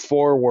move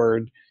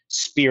forward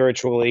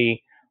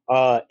spiritually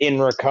in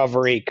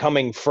recovery,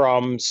 coming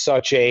from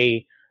such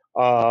a,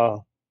 uh,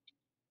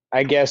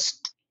 I guess,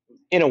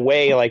 in a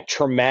way, like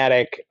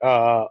traumatic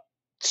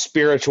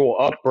spiritual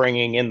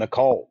upbringing in the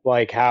cult?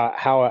 Like,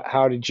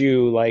 how did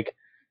you like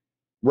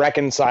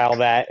reconcile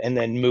that and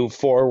then move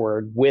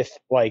forward with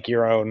like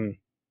your own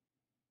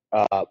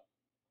uh,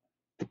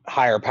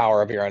 higher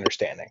power of your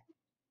understanding?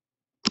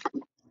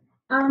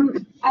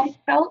 I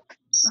felt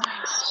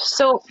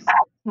so.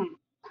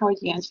 How would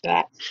you answer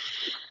that?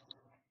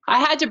 I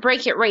had to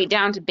break it right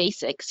down to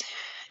basics.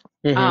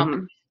 Mm-hmm.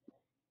 Um,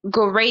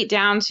 go right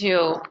down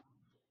to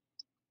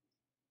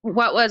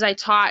what was I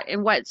taught,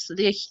 and what's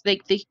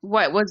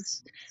what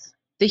was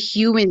the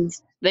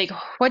humans, like,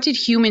 what did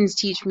humans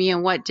teach me,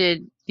 and what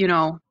did,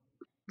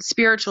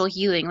 spiritual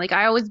healing. Like,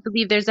 I always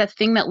believe there's that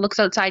thing that looks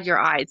outside your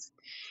eyes.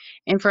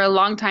 And for a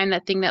long time,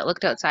 that thing that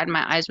looked outside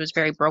my eyes was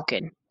very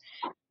broken,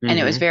 and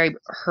it was Mm-hmm. very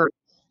hurt.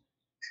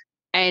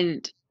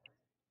 And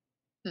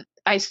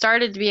I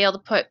started to be able to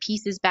put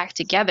pieces back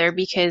together,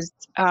 because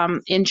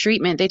in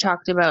treatment, they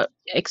talked about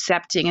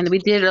accepting, and we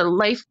did a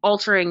life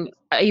altering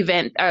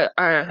event,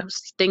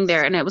 thing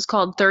there, and it was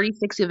called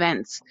 36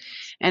 events.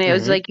 And it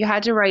was Mm-hmm. like you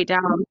had to write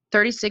down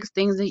 36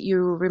 things that you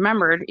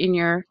remembered in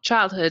your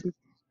childhood.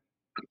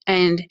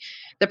 And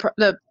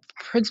the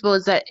principle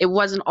is that it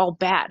wasn't all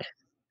bad.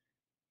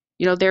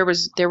 There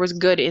was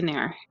good in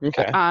there.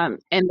 Okay. And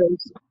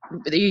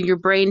your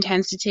brain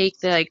tends to take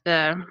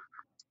the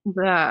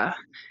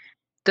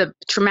the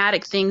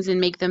traumatic things and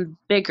make them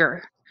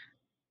bigger,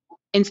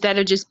 instead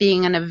of just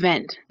being an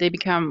event. They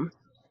become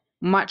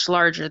much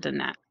larger than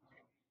that.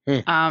 Hmm.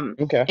 Um,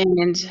 Okay.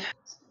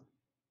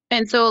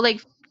 and so,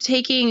 like,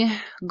 taking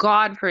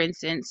God, for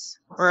instance,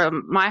 or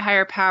my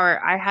higher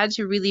power, I had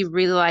to really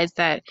realize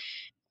that,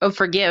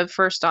 forgive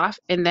first off,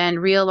 and then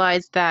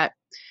realize that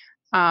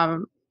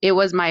it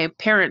was my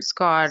parents'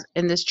 God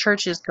and this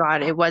church's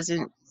God. It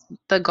wasn't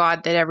the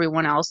God that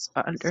everyone else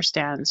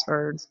understands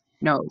or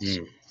knows.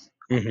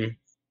 Mm-hmm.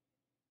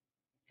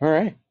 All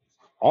right.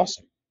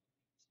 Awesome.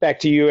 Back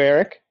to you,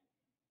 Eric.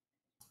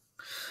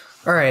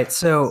 All right,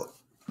 so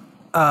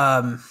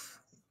um,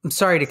 I'm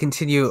sorry to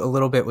continue a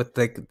little bit with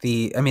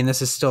the. I mean,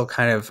 this is still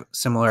kind of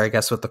similar, I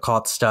guess, with the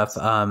cult stuff.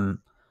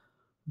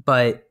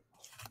 But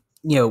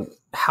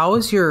how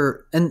is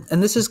your and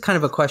this is kind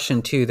of a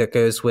question too that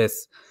goes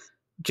with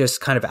just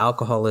kind of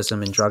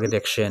alcoholism and drug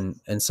addiction,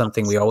 and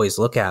something we always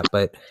look at.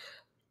 But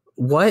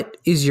what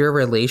is your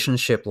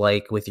relationship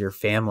like with your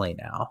family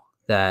now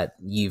that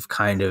you've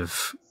kind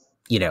of,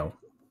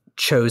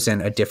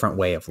 chosen a different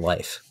way of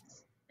life?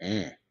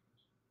 Mm.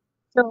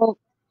 So,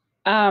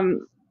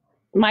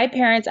 my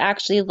parents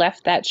actually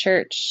left that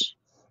church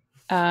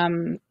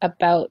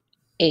about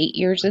 8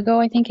 years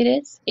ago, I think it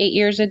is. 8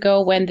 years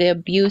ago, when the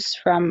abuse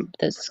from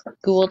the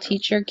school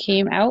teacher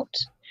came out.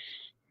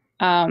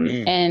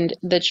 Mm. And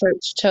the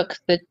church took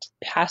the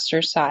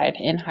pastor's side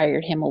and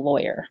hired him a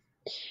lawyer.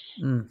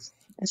 Mm.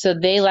 So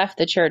they left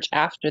the church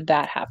after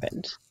that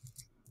happened.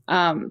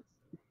 And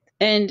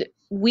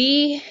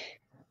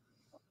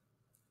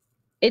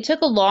it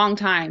took a long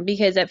time,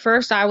 because at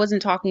first I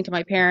wasn't talking to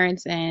my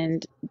parents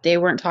and they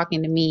weren't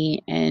talking to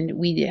me, and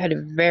we had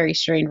a very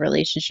strained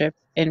relationship,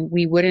 and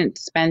we wouldn't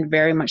spend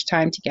very much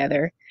time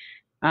together.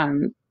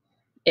 And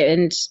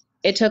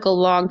it took a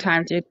long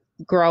time to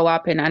grow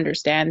up and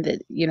understand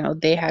that,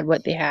 they had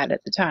what they had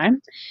at the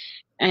time.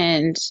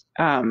 And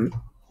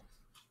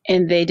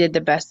they did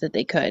the best that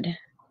they could.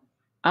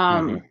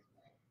 Mm-hmm.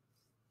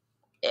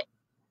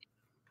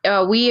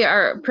 We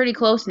are pretty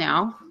close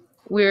now.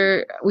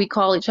 We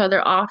call each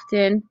other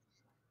often,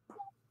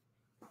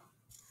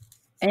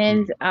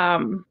 and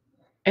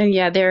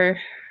yeah, they're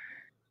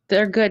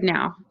good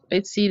now.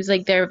 It seems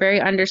like they're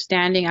very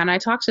understanding, and I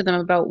talk to them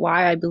about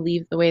why I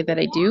believe the way that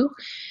I do,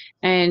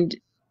 and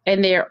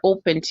they are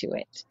open to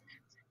it.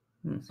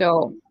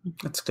 So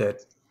That's good.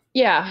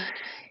 yeah,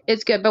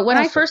 it's good. But when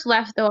I Awesome. first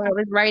left, though, I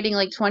was writing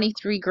like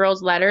 23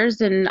 girls letters,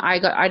 and I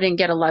didn't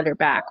get a letter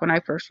back when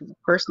I first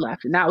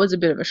left, and that was a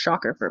bit of a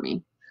shocker for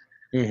me.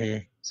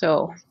 Mm-hmm.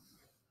 So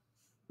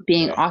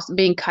Yeah.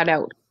 being cut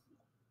out,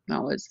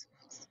 that was.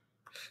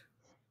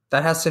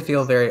 That has to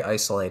feel very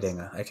isolating,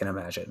 I can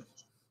imagine.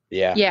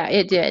 Yeah. Yeah,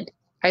 it did.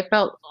 I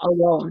felt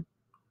alone.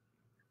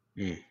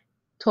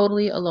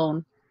 Totally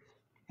alone.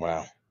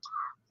 Wow.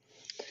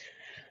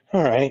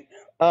 All right.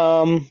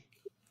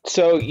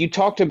 So you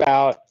talked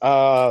about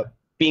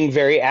being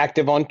very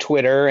active on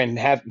Twitter and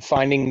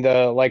finding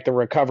the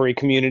recovery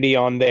community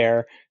on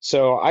there.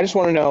 So I just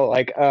want to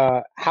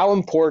know how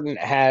important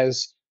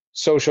has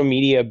social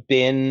media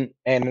been,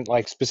 and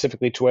like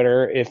specifically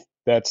Twitter, if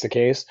that's the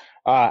case,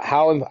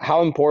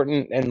 how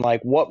important and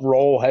like what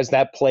role has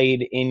that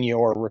played in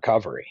your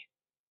recovery?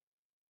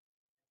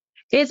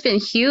 It's been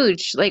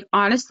huge. Like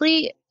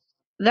honestly,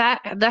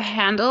 that the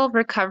handle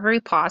recovery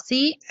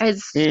posse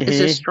is a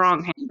Mm-hmm.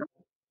 strong handle.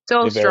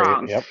 So Very.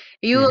 strong. Yep.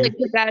 You Mm-hmm. like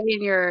put that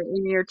in your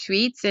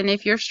tweets, and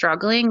if you're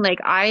struggling, like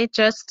I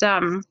just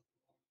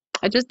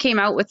came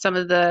out with some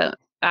of the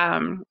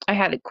I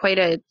had quite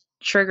a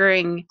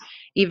triggering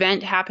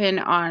event happen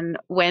on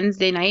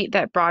Wednesday night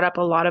that brought up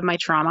a lot of my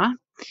trauma.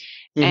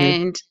 Mm-hmm.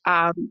 And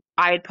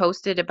I had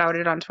posted about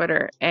it on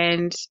Twitter,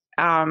 and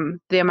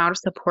the amount of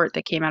support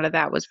that came out of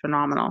that was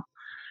phenomenal.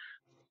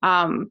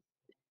 Um,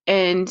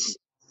 and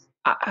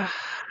uh,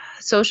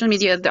 social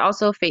media,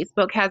 also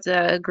Facebook has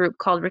a group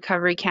called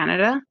Recovery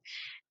Canada,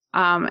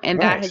 and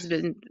Nice.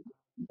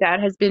 that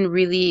has been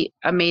really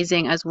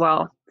amazing as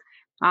well.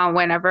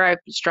 Whenever I've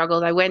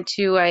struggled, I went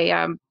to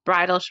a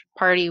bridal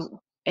party,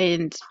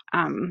 and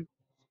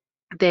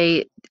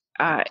they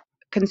uh,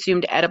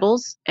 consumed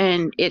edibles,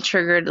 and it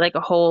triggered like a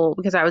whole,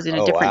 because I was in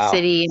a Oh different wow.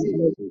 city,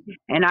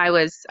 and I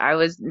was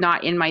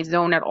not in my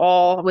zone at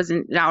all. I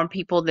wasn't around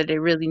people that I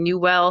really knew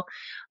well.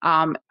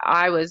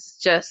 I was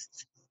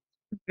just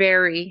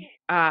very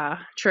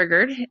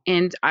triggered,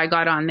 and I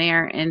got on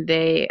there, and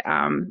they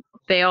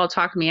all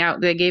talked me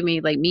out. They gave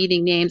me like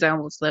meeting names. I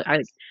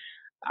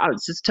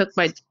just took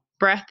my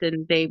breath,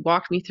 and they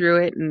walked me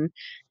through it, and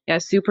yeah,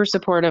 super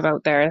supportive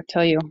out there, I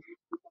tell you.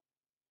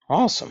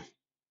 Awesome.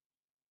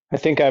 I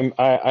think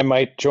I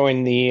might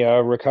join the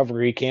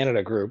Recovery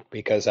Canada group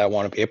because I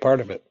want to be a part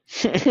of it.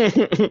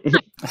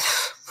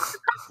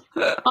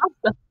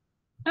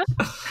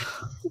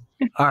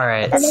 All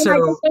right. And then I just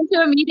So, went to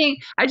a meeting.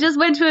 I just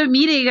went to a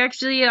meeting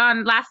actually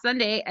on last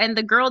Sunday, and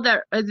the girl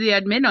that was the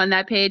admin on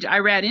that page, I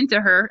ran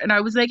into her, and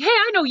I was like, "Hey,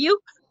 I know you."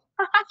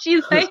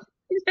 She's like,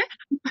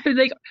 I was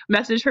like,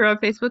 message her on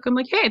Facebook. I'm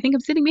like, "Hey, I think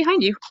I'm sitting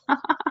behind you."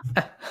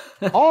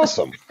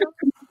 Awesome.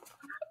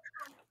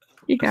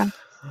 Yeah.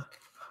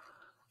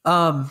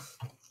 um,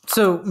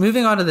 so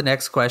moving on to the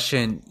next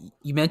question,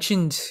 you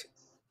mentioned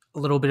a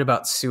little bit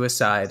about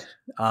suicide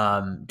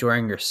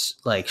during your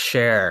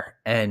share,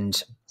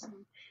 and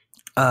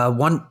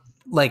one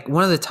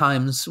of the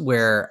times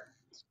where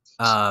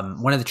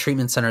one of the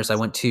treatment centers I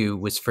went to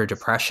was for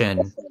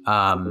depression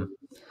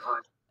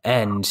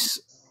and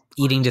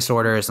eating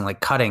disorders and like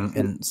cutting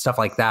and stuff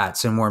like that.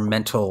 So more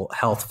mental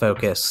health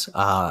focus.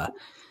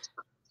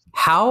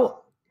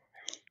 How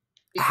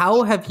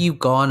have you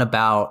gone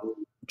about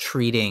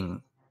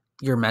treating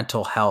your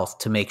mental health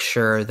to make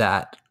sure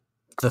that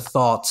the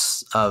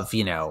thoughts of,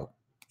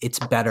 it's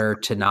better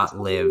to not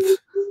live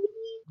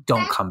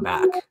don't come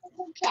back?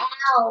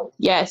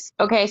 Yes.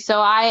 Okay. So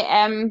I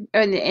am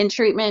in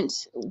treatment.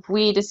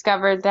 We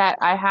discovered that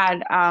I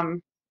had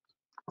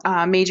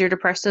major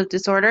depressive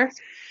disorder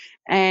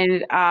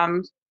and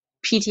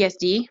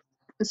PTSD.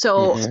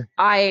 So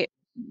Hmm.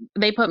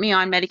 they put me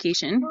on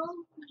medication.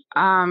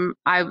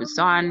 I was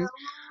on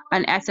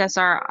an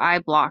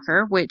SSRI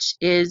blocker, which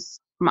is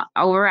my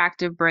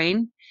overactive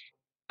brain.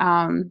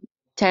 Um,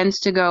 tends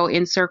to go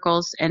in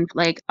circles and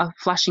like a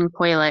flushing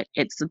toilet.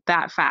 It's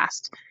that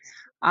fast.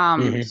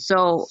 Hmm.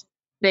 So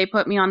they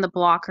put me on the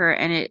blocker,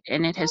 and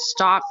it has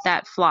stopped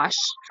that flush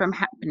from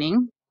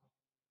happening.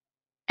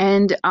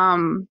 And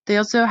they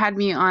also had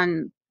me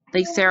on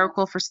like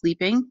Seroquel for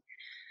sleeping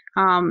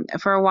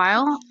for a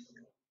while.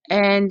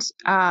 And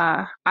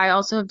I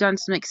also have done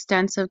some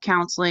extensive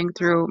counseling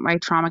through my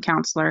trauma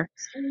counselor.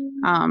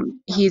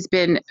 He's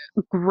been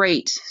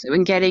great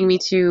in getting me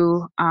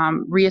to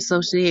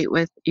reassociate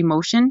with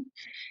emotion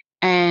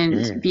and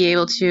Mm. be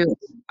able to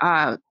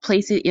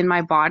place it in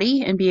my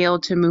body and be able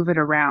to move it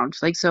around.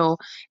 Like, so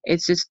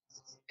it's just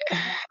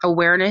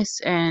awareness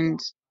and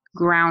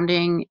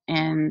grounding.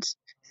 And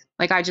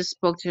like, I just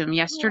spoke to him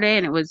yesterday,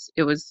 and it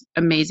was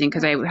amazing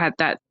because I had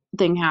that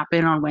thing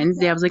happen on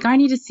Wednesday. I was like, I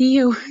need to see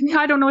you.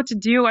 I don't know what to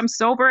do. I'm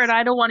sober, and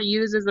I don't want to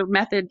use as a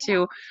method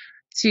to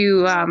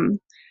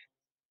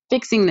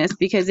fixing this,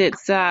 because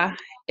it's a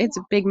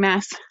big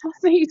mess.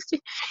 He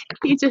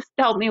just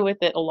helped me with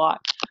it a lot.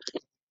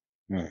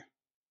 Mm.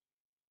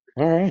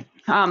 All right.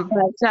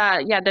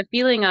 But yeah, the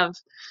feeling of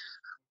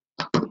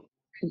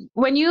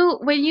when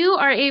you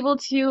are able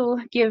to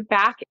give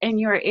back and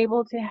you're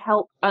able to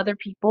help other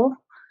people,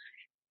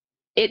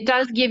 it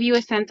does give you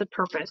a sense of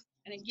purpose,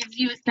 and it gives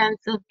you a sense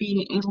of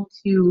being able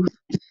to,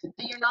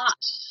 that you're not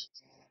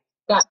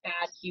that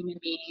bad human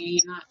being,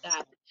 you're not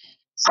that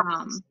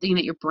thing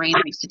that your brain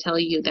likes to tell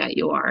you that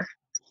you are.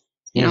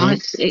 You know, Hmm.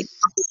 it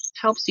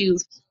helps you,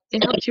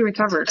 it helps you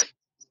recover,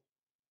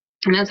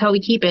 and that's how we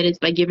keep it, is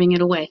by giving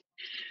it away.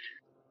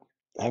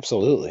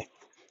 Absolutely.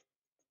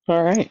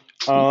 All right.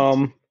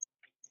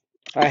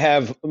 I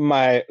have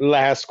my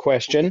last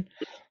question.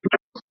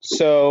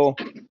 So,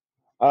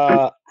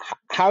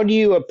 how do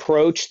you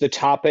approach the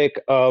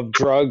topic of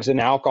drugs and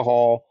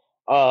alcohol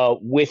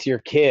with your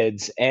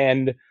kids?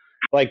 And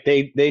like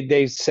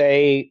they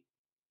say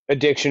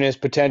addiction is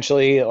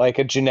potentially like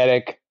a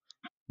genetic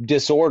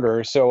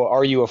disorder. So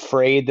are you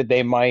afraid that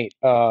they might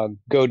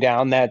go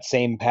down that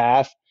same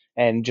path?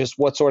 And just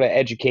what sort of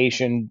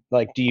education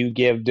like do you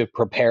give to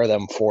prepare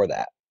them for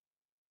that?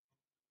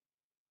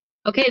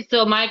 Okay,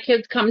 so my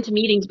kids come to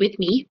meetings with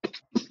me,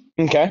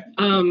 Okay.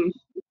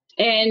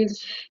 and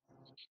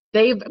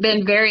they've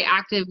been very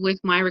active with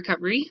my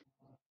recovery.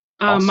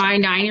 Awesome. My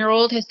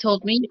 9-year-old has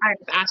told me,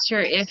 I've asked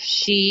her if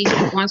she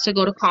wants to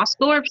go to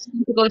Costco or if she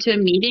wants to go to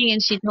a meeting,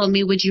 and she told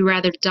me, would you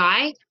rather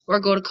die or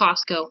go to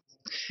Costco?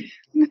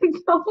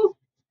 so,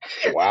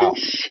 Wow.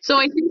 so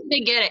I think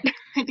they get it.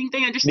 I think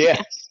they Yeah.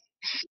 understand.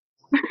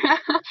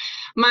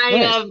 My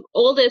Nice.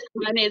 oldest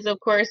one is, of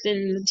course,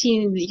 in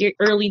the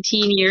early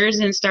teen years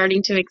and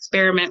starting to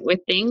experiment with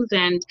things,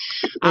 and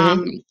Mm-hmm.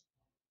 um,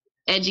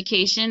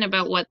 education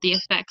about what the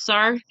effects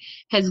are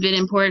has been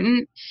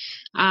important.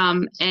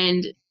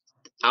 And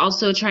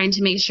also trying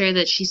to make sure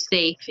that she's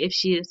safe if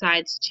she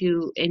decides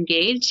to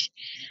engage.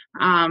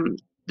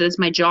 That's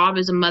my job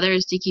as a mother,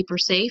 is to keep her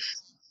safe.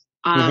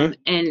 Mm-hmm.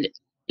 And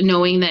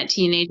knowing that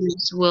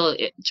teenagers will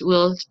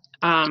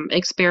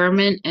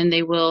experiment and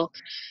they will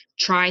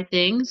try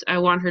things. I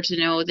want her to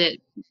know that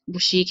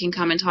she can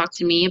come and talk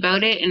to me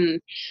about it, and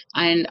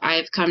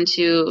I've come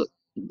to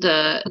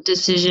the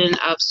decision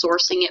of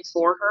sourcing it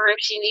for her if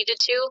she needed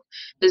to,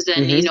 because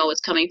then Mm-hmm.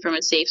 it's coming from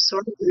a safe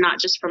source, not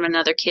just from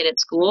another kid at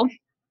school.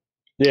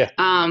 Yeah.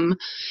 Um,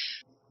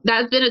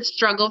 that's been a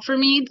struggle for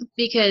me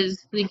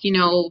because,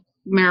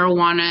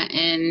 marijuana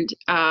and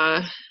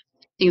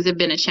things have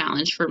been a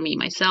challenge for me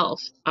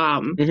myself.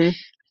 Mm-hmm.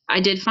 I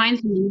did find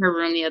some in her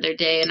room the other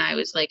day, and I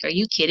was like, "Are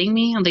you kidding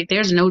me?" I'm like,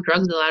 "There's no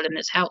drugs allowed in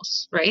this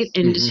house, right?"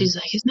 And Mm-hmm. she's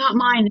like, "It's not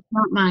mine. It's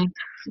not mine."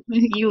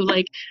 You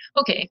like,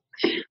 okay.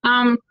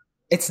 Um,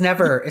 It's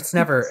never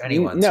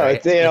anyone's, No, right?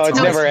 it's It's it's no,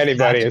 always never just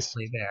anybody's.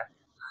 magically there.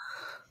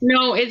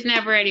 no, it's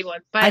never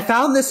anyone. I But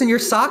found this in your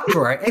sock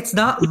drawer. It's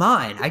not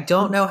mine. I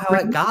don't know how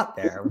it got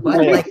there.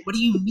 What Yeah. what do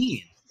you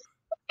mean?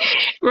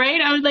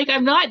 right, I was like,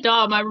 I'm not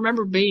dumb. I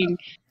remember being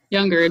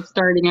younger and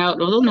starting out.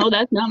 Oh no,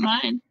 that's not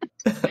mine.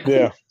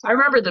 Yeah. I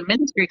remember the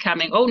ministry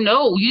coming. Oh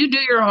no, you do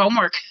your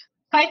homework.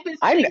 I was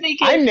I,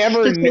 I thinking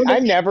never the sort I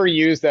of never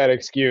use that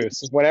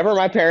excuse. Whenever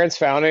my parents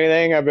found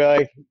anything, I'd be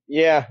like,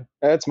 "Yeah,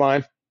 that's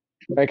mine."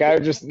 Like I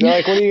just they're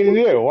like, "What are you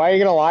gonna do? Why are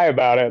you gonna lie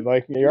about it?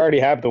 Like you already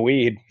have the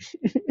weed."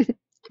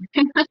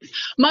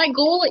 my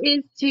goal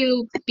is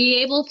to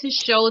be able to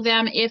show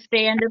them if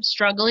they end up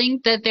struggling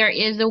that there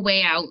is a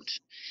way out.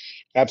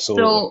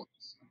 Absolutely. So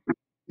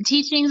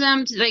teaching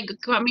them to like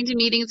coming to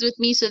meetings with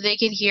me so they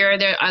can hear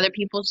their other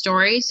people's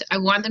stories. I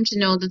want them to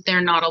know that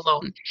they're not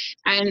alone.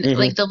 And Mm-hmm.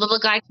 like the little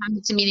guy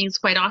comes to meetings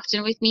quite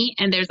often with me,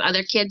 and there's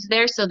other kids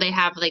there, so they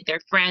have like their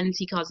friends.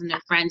 He calls them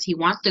their friends. He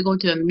wants to go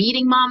to a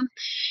meeting, mom,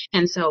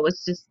 and so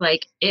it's just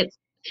like it's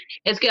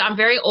good. I'm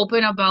very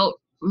open about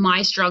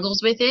my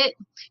struggles with it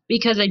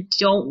because I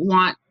don't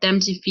want them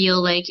to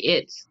feel like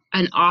it's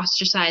an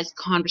ostracized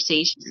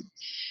conversation.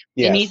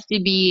 It needs Yes.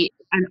 to be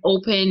an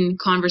open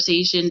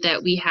conversation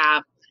that we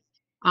have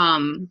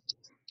um,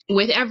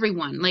 with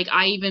everyone. Like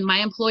my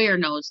employer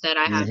knows that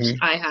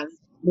Mm-hmm. I have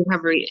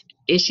recovery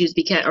issues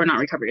because, or not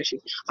recovery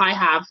issues. I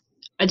have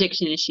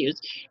addiction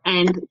issues,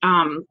 and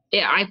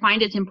I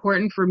find it's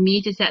important for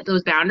me to set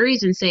those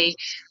boundaries and say,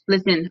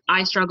 listen,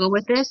 I struggle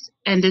with this,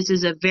 and this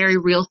is a very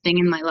real thing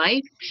in my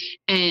life,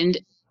 and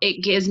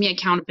it gives me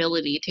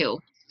accountability too.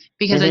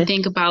 Because I Mm-hmm.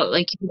 think about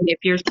like if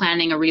you're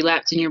planning a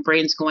relapse and your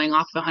brain's going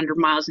off 100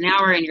 miles an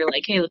hour and you're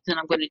like, hey, listen,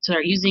 I'm going to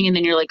start using, and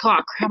then you're like, oh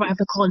crap, I have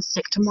to call in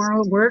sick tomorrow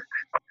at work.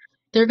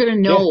 They're going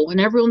to Yeah. know, and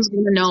everyone's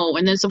going to know,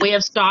 and there's a way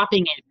of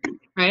stopping it,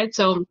 right?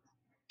 So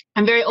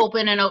I'm very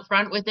open and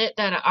upfront with it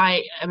that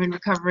I am in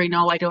recovery.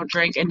 No, I don't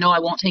drink, and no, I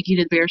won't take you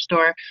to the beer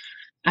store,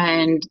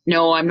 and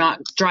no, I'm not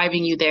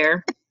driving you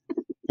there.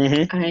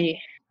 Mm-hmm.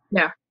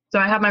 Yeah. So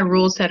I have my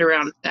rules set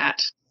around that,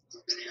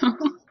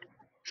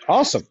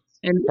 Awesome.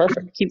 and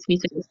Perfect. it keeps me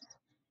safe.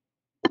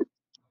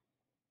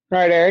 All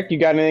right, Eric, you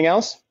got anything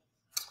else?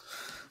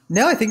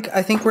 No, I think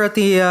we're at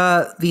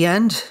the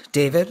end,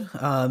 David.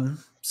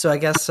 So I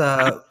guess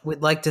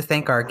we'd like to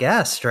thank our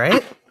guest,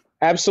 right?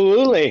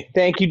 Absolutely.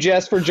 Thank you,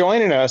 Jess, for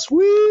joining us. Woo!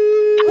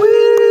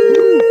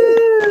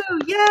 Woo!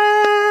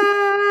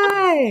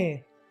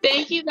 Yay!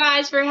 Thank you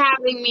guys for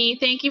having me.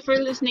 Thank you for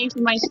listening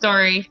to my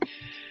story. I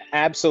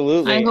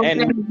Absolutely. hope And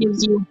that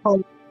gives you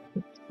hope.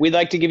 we'd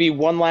like to give you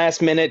one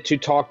last minute to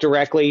talk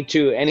directly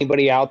to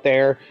anybody out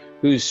there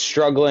who's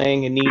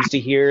struggling and needs to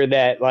hear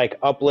that like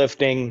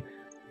uplifting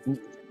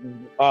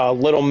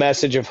little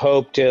message of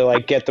hope to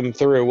like get them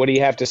through. What do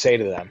you have to say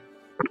to them?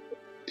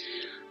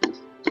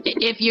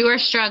 If you are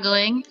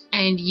struggling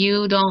and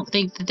you don't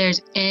think that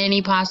there's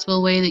any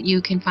possible way that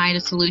you can find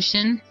a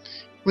solution,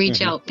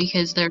 reach out,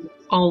 because there's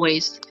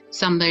always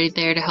somebody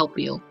there to help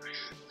you.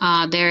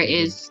 It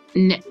is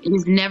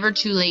never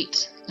too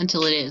late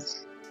until it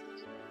is.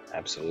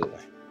 Absolutely.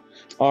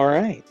 All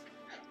right.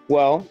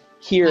 Well,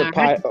 here All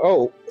right.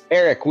 Oh,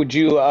 Eric, would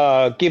you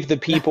give the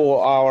people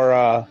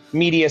our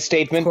media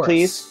statement,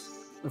 please?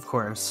 Of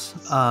course.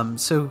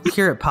 So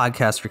here at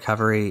Podcast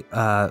Recovery,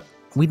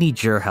 we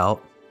need your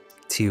help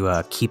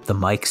to keep the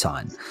mics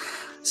on.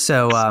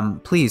 So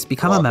please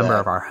become a member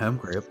of our home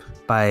group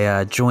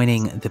by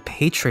joining the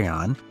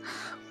Patreon,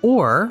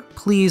 or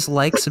please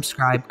like,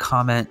 subscribe,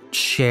 comment,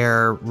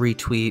 share,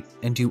 retweet,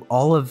 and do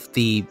all of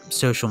the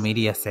social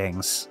media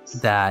things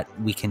that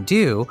we can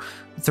do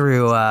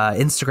through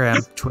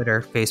Instagram,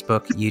 Twitter,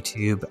 Facebook,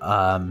 YouTube,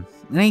 and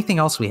anything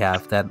else we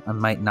have that I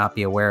might not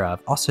be aware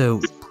of. Also,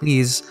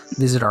 please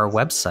visit our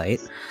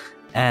website.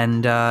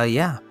 And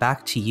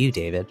back to you,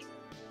 David.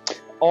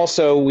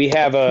 Also, we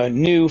have a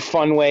new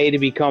fun way to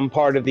become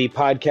part of the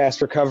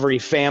Podcast Recovery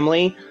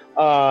family.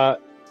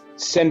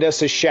 Send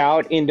us a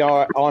shout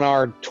on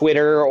our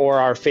Twitter or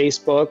our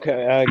Facebook.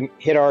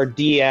 Hit our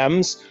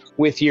DMs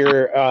with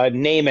your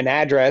name and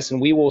address,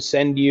 and we will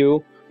send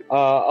you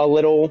a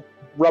little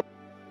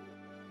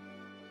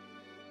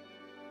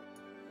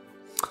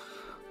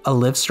a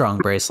Livestrong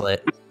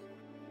bracelet,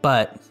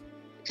 but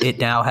it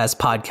now has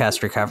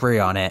Podcast Recovery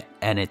on it,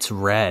 and it's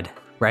red,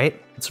 right?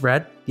 It's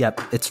red? Yep,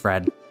 it's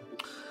red.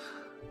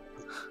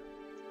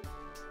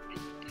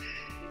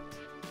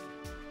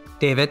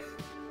 David?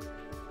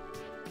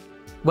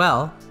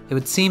 Well, it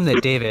would seem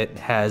that David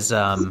has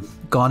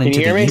gone into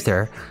the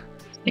ether.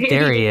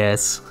 There he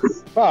is.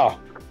 Oh,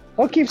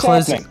 what keeps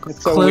happening?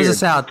 Close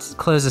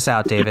us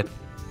out, David.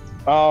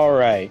 All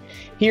right.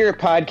 Here at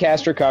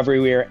Podcast Recovery,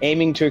 we are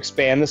aiming to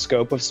expand the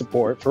scope of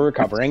support for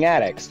recovering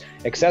addicts.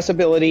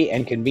 Accessibility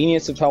and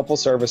convenience of helpful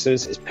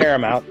services is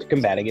paramount to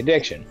combating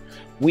addiction.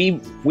 We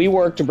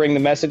work to bring the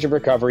message of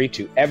recovery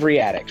to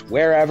every addict,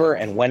 wherever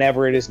and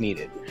whenever it is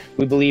needed.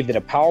 We believe that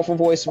a powerful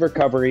voice of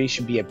recovery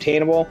should be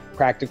obtainable,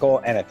 practical,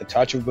 and at the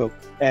touch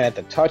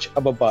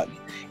of a button.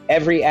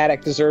 Every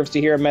addict deserves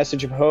to hear a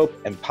message of hope,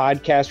 and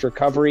Podcast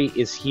Recovery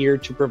is here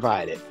to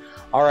provide it.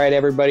 All right,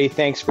 everybody,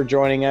 thanks for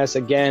joining us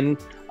again.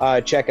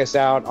 Check us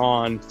out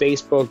on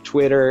Facebook,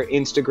 Twitter,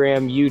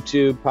 Instagram,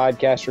 YouTube,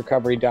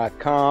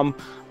 podcastrecovery.com.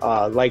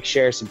 Like,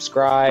 share,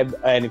 subscribe.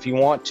 And if you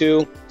want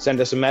to,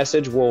 send us a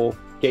message. We'll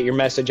get your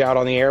message out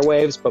on the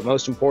airwaves. But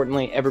most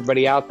importantly,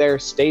 everybody out there,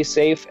 stay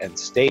safe and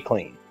stay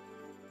clean.